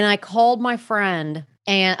 And I called my friend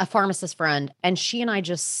and a pharmacist friend, and she and I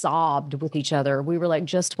just sobbed with each other. We were like,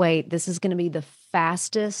 just wait, this is going to be the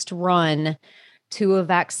fastest run to a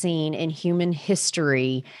vaccine in human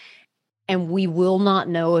history. And we will not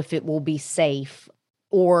know if it will be safe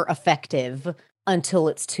or effective until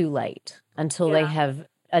it's too late, until they have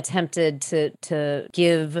attempted to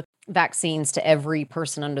give vaccines to every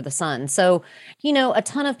person under the sun. So, a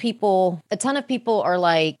ton of people are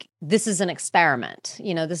like, this is an experiment.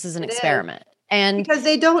 This is an experiment. And because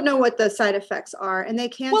they don't know what the side effects are and they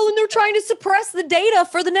can't. Well, and they're trying to suppress the data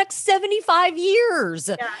for the next 75 years.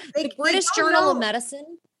 Yeah, the British Journal of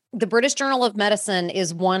Medicine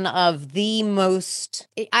is one of the most,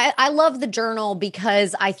 I love the journal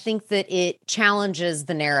because I think that it challenges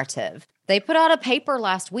the narrative. They put out a paper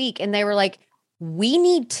last week and they were like, we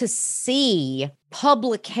need to see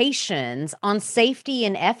publications on safety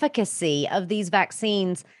and efficacy of these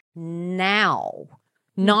vaccines now,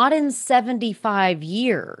 not in 75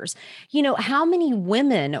 years. How many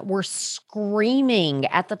women were screaming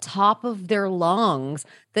at the top of their lungs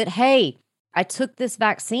that, hey, I took this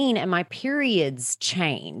vaccine and my periods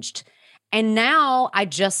changed. And now I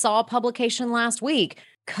just saw a publication last week.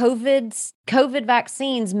 COVID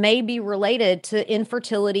vaccines may be related to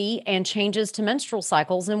infertility and changes to menstrual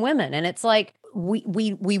cycles in women. And it's like, we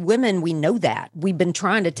women, we know that. We've been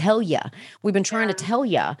trying to tell you. We've been trying to tell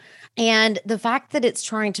you. And the fact that it's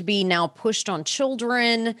trying to be now pushed on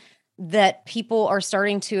children, that people are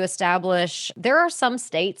starting to establish, there are some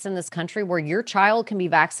states in this country where your child can be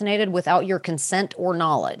vaccinated without your consent or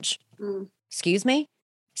knowledge. Excuse me?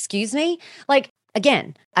 Like,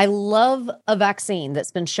 again, I love a vaccine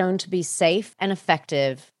that's been shown to be safe and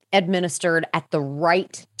effective, administered at the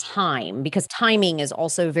right time, because timing is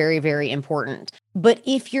also very, very important. But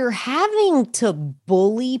if you're having to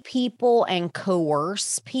bully people and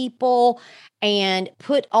coerce people and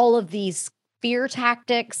put all of these fear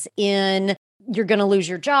tactics in, you're going to lose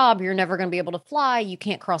your job, you're never going to be able to fly, you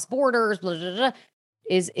can't cross borders, blah, blah, blah,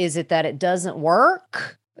 is it that it doesn't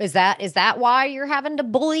work? Is that why you're having to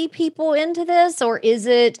bully people into this? Or is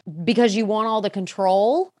it because you want all the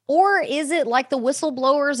control? Or is it like the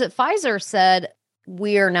whistleblowers at Pfizer said,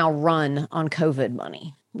 we are now run on COVID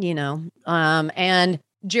money, and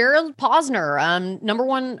Jared Posner, number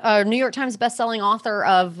one New York Times bestselling author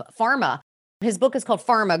of Pharma. His book is called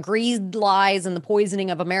Pharma, Greed, Lies, and the Poisoning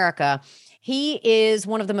of America. He is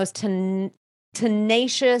one of the most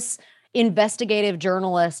tenacious investigative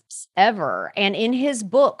journalists ever. And in his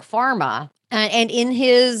book, Pharma, and in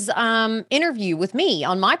his interview with me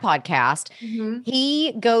on my podcast,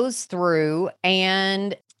 he goes through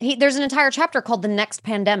and there's an entire chapter called The Next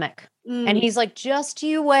Pandemic. And he's like, just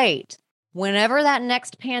you wait. Whenever that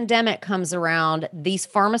next pandemic comes around, these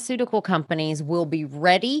pharmaceutical companies will be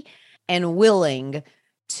ready and willing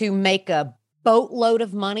to make a boatload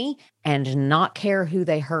of money and not care who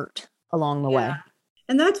they hurt along the way.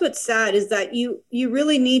 And that's what's sad, is that you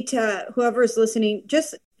really need to, whoever's listening,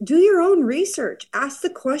 just do your own research, ask the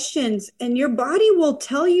questions, and your body will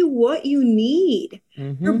tell you what you need.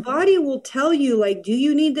 Your body will tell you, like, do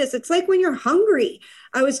you need this? It's like when you're hungry.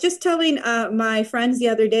 I was just telling my friends the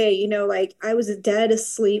other day, like I was dead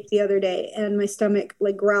asleep the other day and my stomach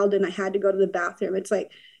like growled and I had to go to the bathroom. It's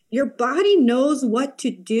like your body knows what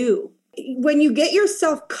to do. When you get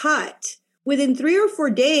yourself cut, within 3 or 4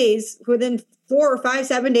 days, within 4 or 5,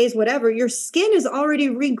 7 days, whatever, your skin is already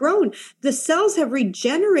regrown. The cells have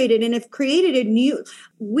regenerated and have created a new.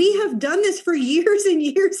 We have done this for years and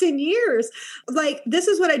years and years. Like, this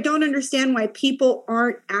is what I don't understand, why people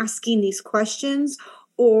aren't asking these questions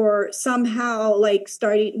or somehow like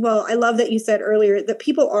starting. Well, I love that you said earlier that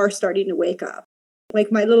people are starting to wake up.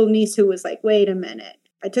 Like my little niece who was like, wait a minute.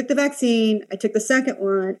 I took the vaccine, I took the second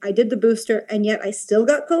one, I did the booster, and yet I still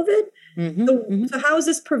got COVID. So how is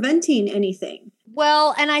this preventing anything?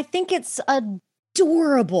 Well, and I think it's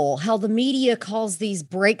adorable how the media calls these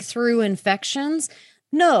breakthrough infections.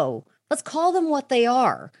 No, let's call them what they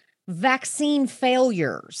are. Vaccine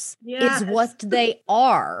failures is what they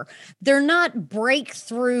are. They're not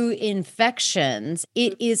breakthrough infections.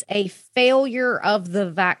 It is a failure of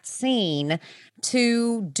the vaccine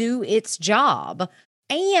to do its job.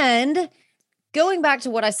 And going back to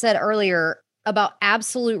what I said earlier about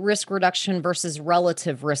absolute risk reduction versus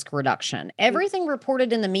relative risk reduction, everything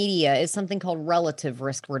reported in the media is something called relative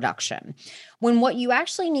risk reduction, when what you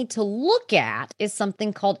actually need to look at is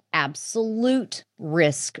something called absolute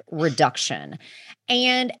risk reduction.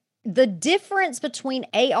 And the difference between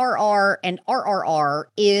ARR and RRR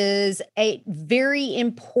is a very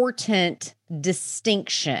important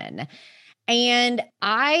distinction. And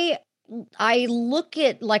I look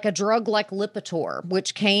at like a drug like Lipitor,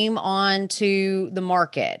 which came onto the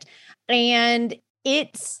market, and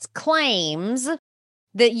it claims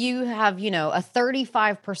that you have, a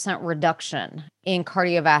 35% reduction in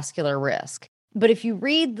cardiovascular risk. But if you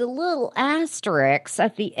read the little asterisks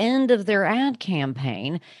at the end of their ad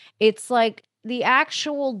campaign, it's like the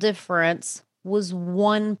actual difference was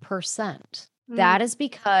 1%. That is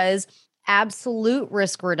because absolute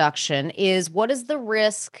risk reduction is what is the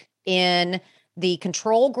risk in the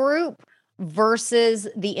control group versus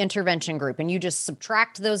the intervention group. And you just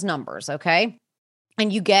subtract those numbers, okay?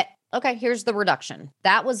 And you get, okay, here's the reduction.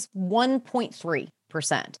 That was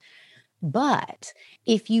 1.3%. But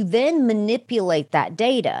if you then manipulate that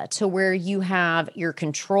data to where you have your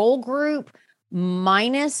control group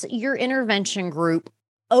minus your intervention group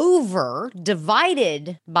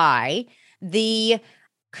divided by the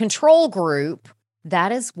control group,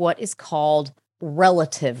 that is what is called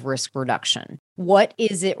relative risk reduction. What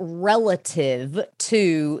is it relative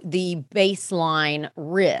to the baseline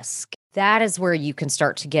risk? That is where you can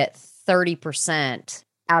start to get 30%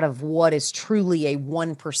 out of what is truly a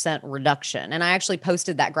 1% reduction. And I actually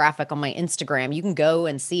posted that graphic on my Instagram. You can go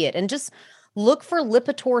and see it and just look for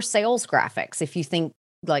Lipitor sales graphics if you think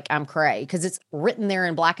like I'm cray, because it's written there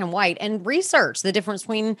in black and white, and research the difference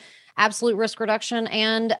between absolute risk reduction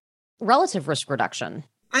and relative risk reduction.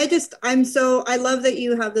 I love that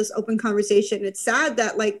you have this open conversation. It's sad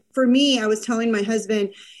that, like, for me, I was telling my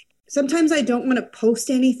husband, sometimes I don't want to post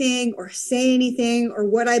anything or say anything or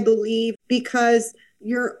what I believe because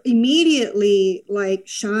you're immediately like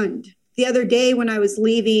shunned. The other day when I was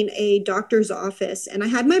leaving a doctor's office and I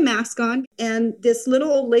had my mask on, and this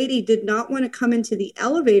little old lady did not want to come into the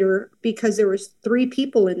elevator because there was 3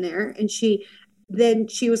 people in there. And she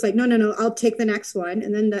was like, no, I'll take the next one.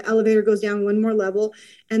 And then the elevator goes down 1 more level.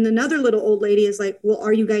 And another little old lady is like, well,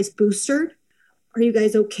 are you guys boosted? Are you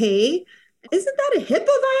guys okay? Isn't that a HIPAA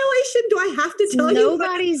violation? Do I have to tell you?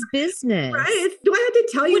 Nobody's business. Right? Do I have to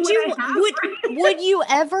tell you what I have? Would you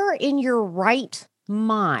ever in your right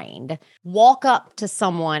mind walk up to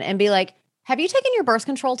someone and be like, have you taken your birth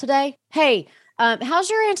control today? Hey, how's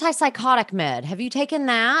your antipsychotic med? Have you taken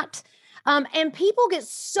that? And people get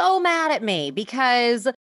so mad at me because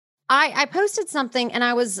I posted something and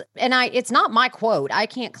it's not my quote. I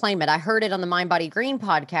can't claim it. I heard it on the Mind Body Green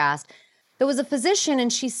podcast. There was a physician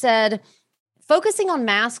and she said, focusing on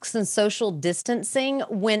masks and social distancing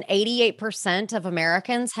when 88% of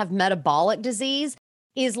Americans have metabolic disease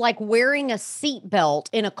is like wearing a seatbelt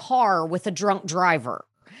in a car with a drunk driver.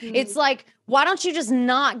 Mm-hmm. It's like, why don't you just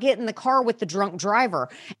not get in the car with the drunk driver?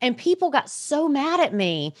 And people got so mad at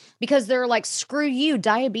me because they're like, screw you,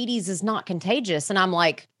 diabetes is not contagious. And I'm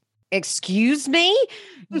like, excuse me?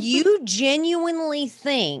 You genuinely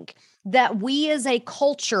think that we as a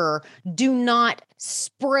culture do not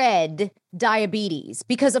spread diabetes?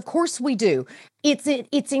 Because of course we do.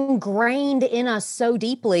 It's ingrained in us so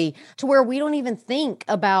deeply to where we don't even think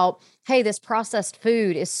about, hey, this processed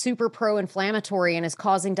food is super pro-inflammatory and is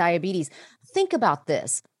causing diabetes. Think about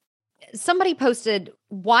this. Somebody posted,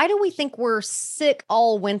 why do we think we're sick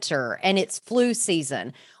all winter and it's flu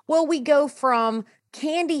season? Well, we go from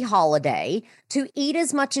candy holiday to eat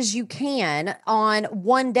as much as you can on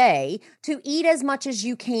one day to eat as much as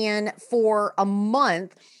you can for a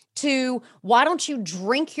month to why don't you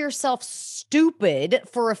drink yourself stupid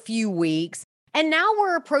for a few weeks? And now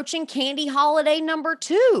we're approaching candy holiday number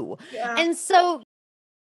 2. Yeah. And so you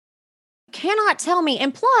cannot tell me.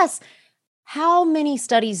 And plus, how many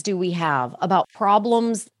studies do we have about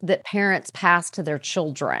problems that parents pass to their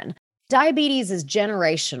children? Diabetes is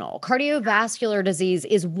generational. Cardiovascular disease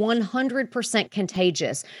is 100%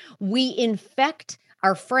 contagious. We infect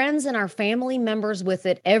our friends and our family members with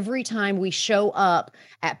it every time we show up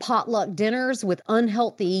at potluck dinners with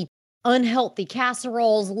unhealthy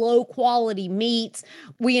casseroles, low quality meats.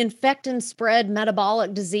 We infect and spread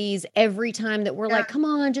metabolic disease every time that we're like, come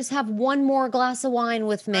on, just have one more glass of wine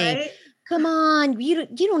with me. Right? Come on, you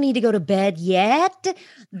don't need to go to bed yet.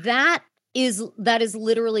 That is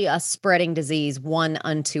literally us spreading disease one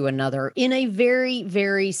unto another in a very,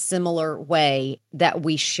 very similar way that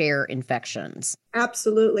we share infections.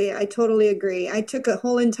 Absolutely. I totally agree. I took a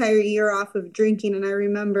whole entire year off of drinking, and I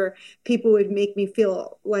remember people would make me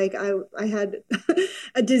feel like I had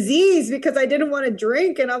a disease because I didn't want to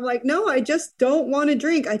drink. And I'm like, no, I just don't want to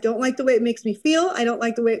drink. I don't like the way it makes me feel. I don't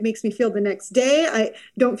like the way it makes me feel the next day. I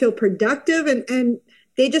don't feel productive. And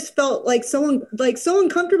they just felt like so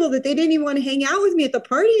uncomfortable that they didn't even want to hang out with me at the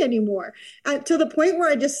party anymore, to the point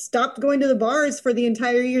where I just stopped going to the bars for the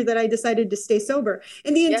entire year that I decided to stay sober.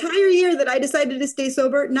 And the entire year that I decided to stay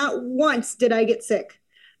sober, not once did I get sick.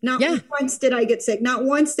 Not once did I get sick. Not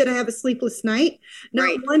once did I have a sleepless night.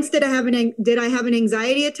 Not once did I have an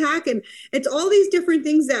anxiety attack. And it's all these different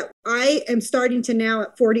things that I am starting to now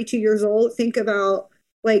at 42 years old think about,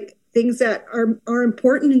 like things that are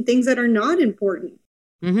important and things that are not important.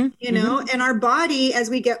 Mm-hmm. You know, and our body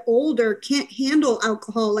as we get older can't handle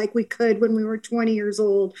alcohol like we could when we were 20 years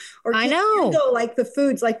old, or can't handle like the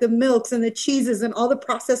foods, like the milks and the cheeses and all the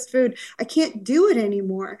processed food. I can't do it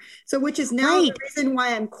anymore. So which is now the reason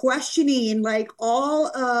why I'm questioning like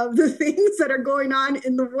all of the things that are going on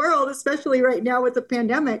in the world, especially right now with the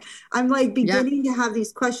pandemic. I'm like beginning to have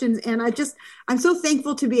these questions, and I'm so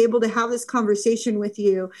thankful to be able to have this conversation with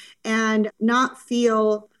you and not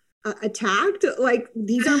feel attacked. Like,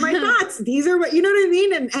 these are my thoughts. These are what, you know what I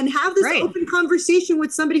mean? And have this open conversation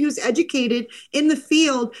with somebody who's educated in the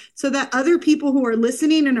field so that other people who are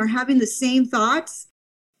listening and are having the same thoughts,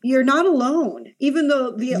 you're not alone. Even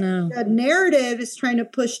though the narrative is trying to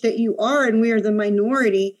push that you are, and we are the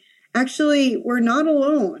minority, actually, we're not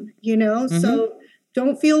alone, you know? Mm-hmm. So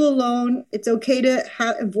Don't feel alone. It's okay to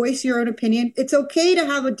voice your own opinion. It's okay to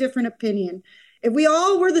have a different opinion. If we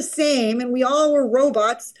all were the same and we all were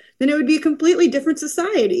robots, then it would be a completely different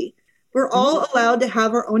society. We're all allowed to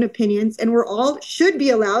have our own opinions, and we're all should be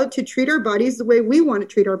allowed to treat our bodies the way we want to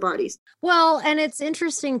treat our bodies. Well, and it's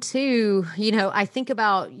interesting too, I think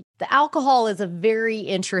about the alcohol is a very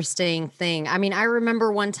interesting thing. I mean, I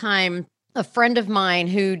remember one time a friend of mine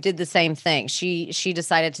who did the same thing. She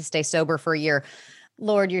decided to stay sober for a year.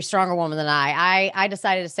 Lord, you're a stronger woman than I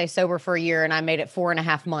decided to stay sober for a year, and I made it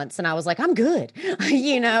 4.5 months, and I was like, I'm good.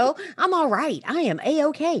 I'm all right. I am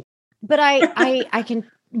A-okay. But I can,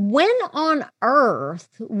 when on earth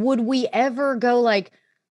would we ever go like,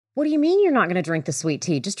 what do you mean you're not going to drink the sweet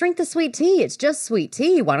tea? Just drink the sweet tea. It's just sweet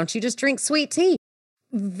tea. Why don't you just drink sweet tea?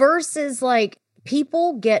 Versus like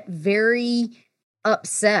people get very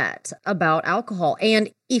upset about alcohol. And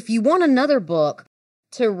if you want another book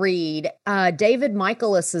to read, David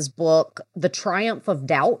Michaelis's book, The Triumph of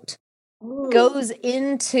Doubt, goes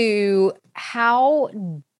into how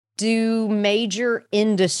do major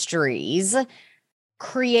industries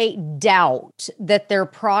create doubt that their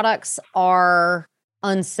products are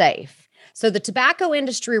unsafe. So the tobacco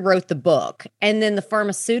industry wrote the book, and then the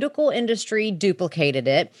pharmaceutical industry duplicated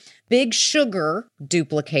it. Big sugar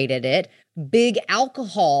duplicated it. Big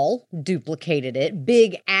alcohol duplicated it.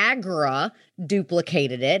 Big agra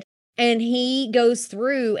duplicated it. And he goes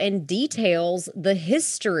through and details the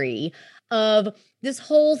history of this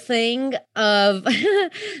whole thing of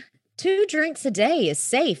 2 drinks a day is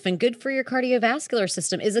safe and good for your cardiovascular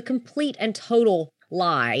system is a complete and total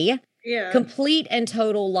lie. Yeah. Complete and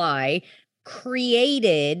total lie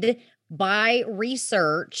created by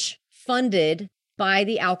research funded by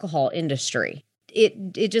the alcohol industry.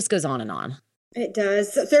 It just goes on and on. It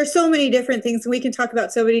does. There's so many different things. We can talk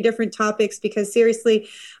about so many different topics because seriously,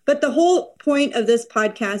 but the whole point of this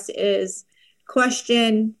podcast is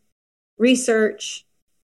question, research,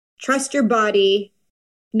 trust your body,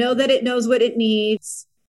 know that it knows what it needs,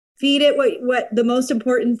 feed it what the most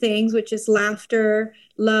important things, which is laughter,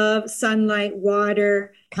 love, sunlight,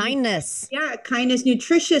 water. Kindness. Yeah, kindness,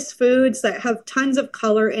 nutritious foods that have tons of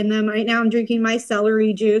color in them. Right now I'm drinking my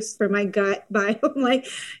celery juice for my gut biome.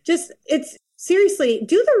 It's seriously,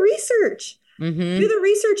 do the research. Mm-hmm. Do the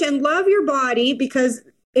research and love your body, because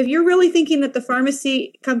if you're really thinking that the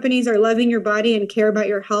pharmacy companies are loving your body and care about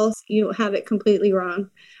your health, you have it completely wrong.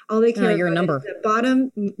 All they care about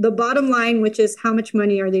is the bottom line, which is how much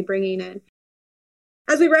money are they bringing in.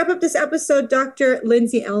 As we wrap up this episode, Dr.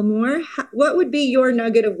 Lindsey Elmore, what would be your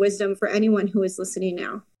nugget of wisdom for anyone who is listening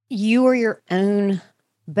now? You are your own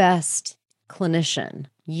best clinician.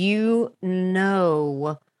 You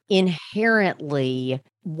know inherently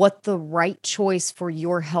what the right choice for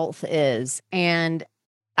your health is. And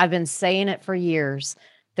I've been saying it for years.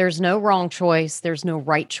 There's no wrong choice. There's no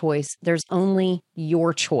right choice. There's only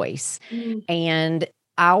your choice. And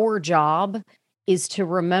our job is to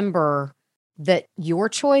remember that your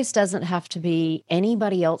choice doesn't have to be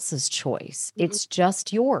anybody else's choice. It's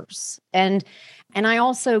just yours. And I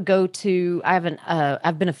also go to,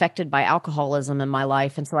 I've been affected by alcoholism in my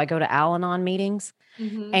life. And so I go to Al-Anon meetings.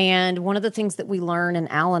 And one of the things that we learn in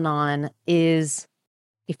Al-Anon is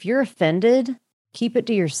if you're offended, keep it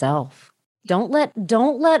to yourself. Don't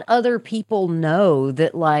let other people know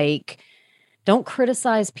that, like, don't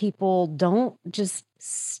criticize people. Don't, just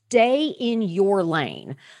stay in your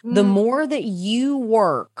lane. The more that you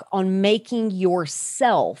work on making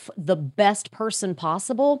yourself the best person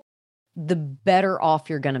possible, the better off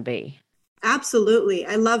you're going to be. Absolutely.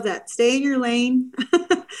 I love that. Stay in your lane.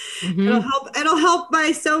 It'll help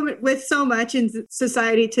with so much in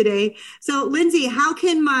society today. So Lindsey, how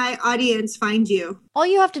can my audience find you? All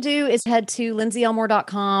you have to do is head to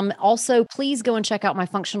lindseyelmore.com. Also, please go and check out my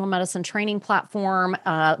functional medicine training platform,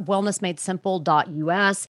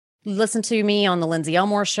 wellnessmadesimple.us. Listen to me on the Lindsey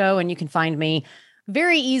Elmore Show, and you can find me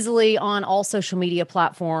very easily on all social media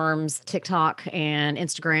platforms, TikTok and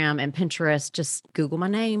Instagram and Pinterest. Just Google my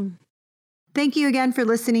name. Thank you again for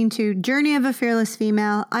listening to Journey of a Fearless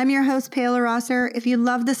Female. I'm your host, Paola Rosser. If you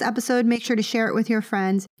love this episode, make sure to share it with your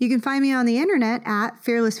friends. You can find me on the internet at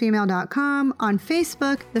fearlessfemale.com, on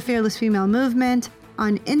Facebook, The Fearless Female Movement,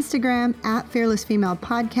 on Instagram at Fearless Female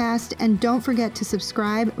Podcast, and don't forget to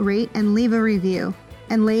subscribe, rate, and leave a review.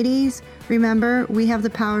 And ladies, remember, we have the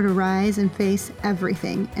power to rise and face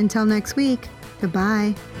everything. Until next week,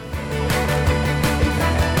 goodbye.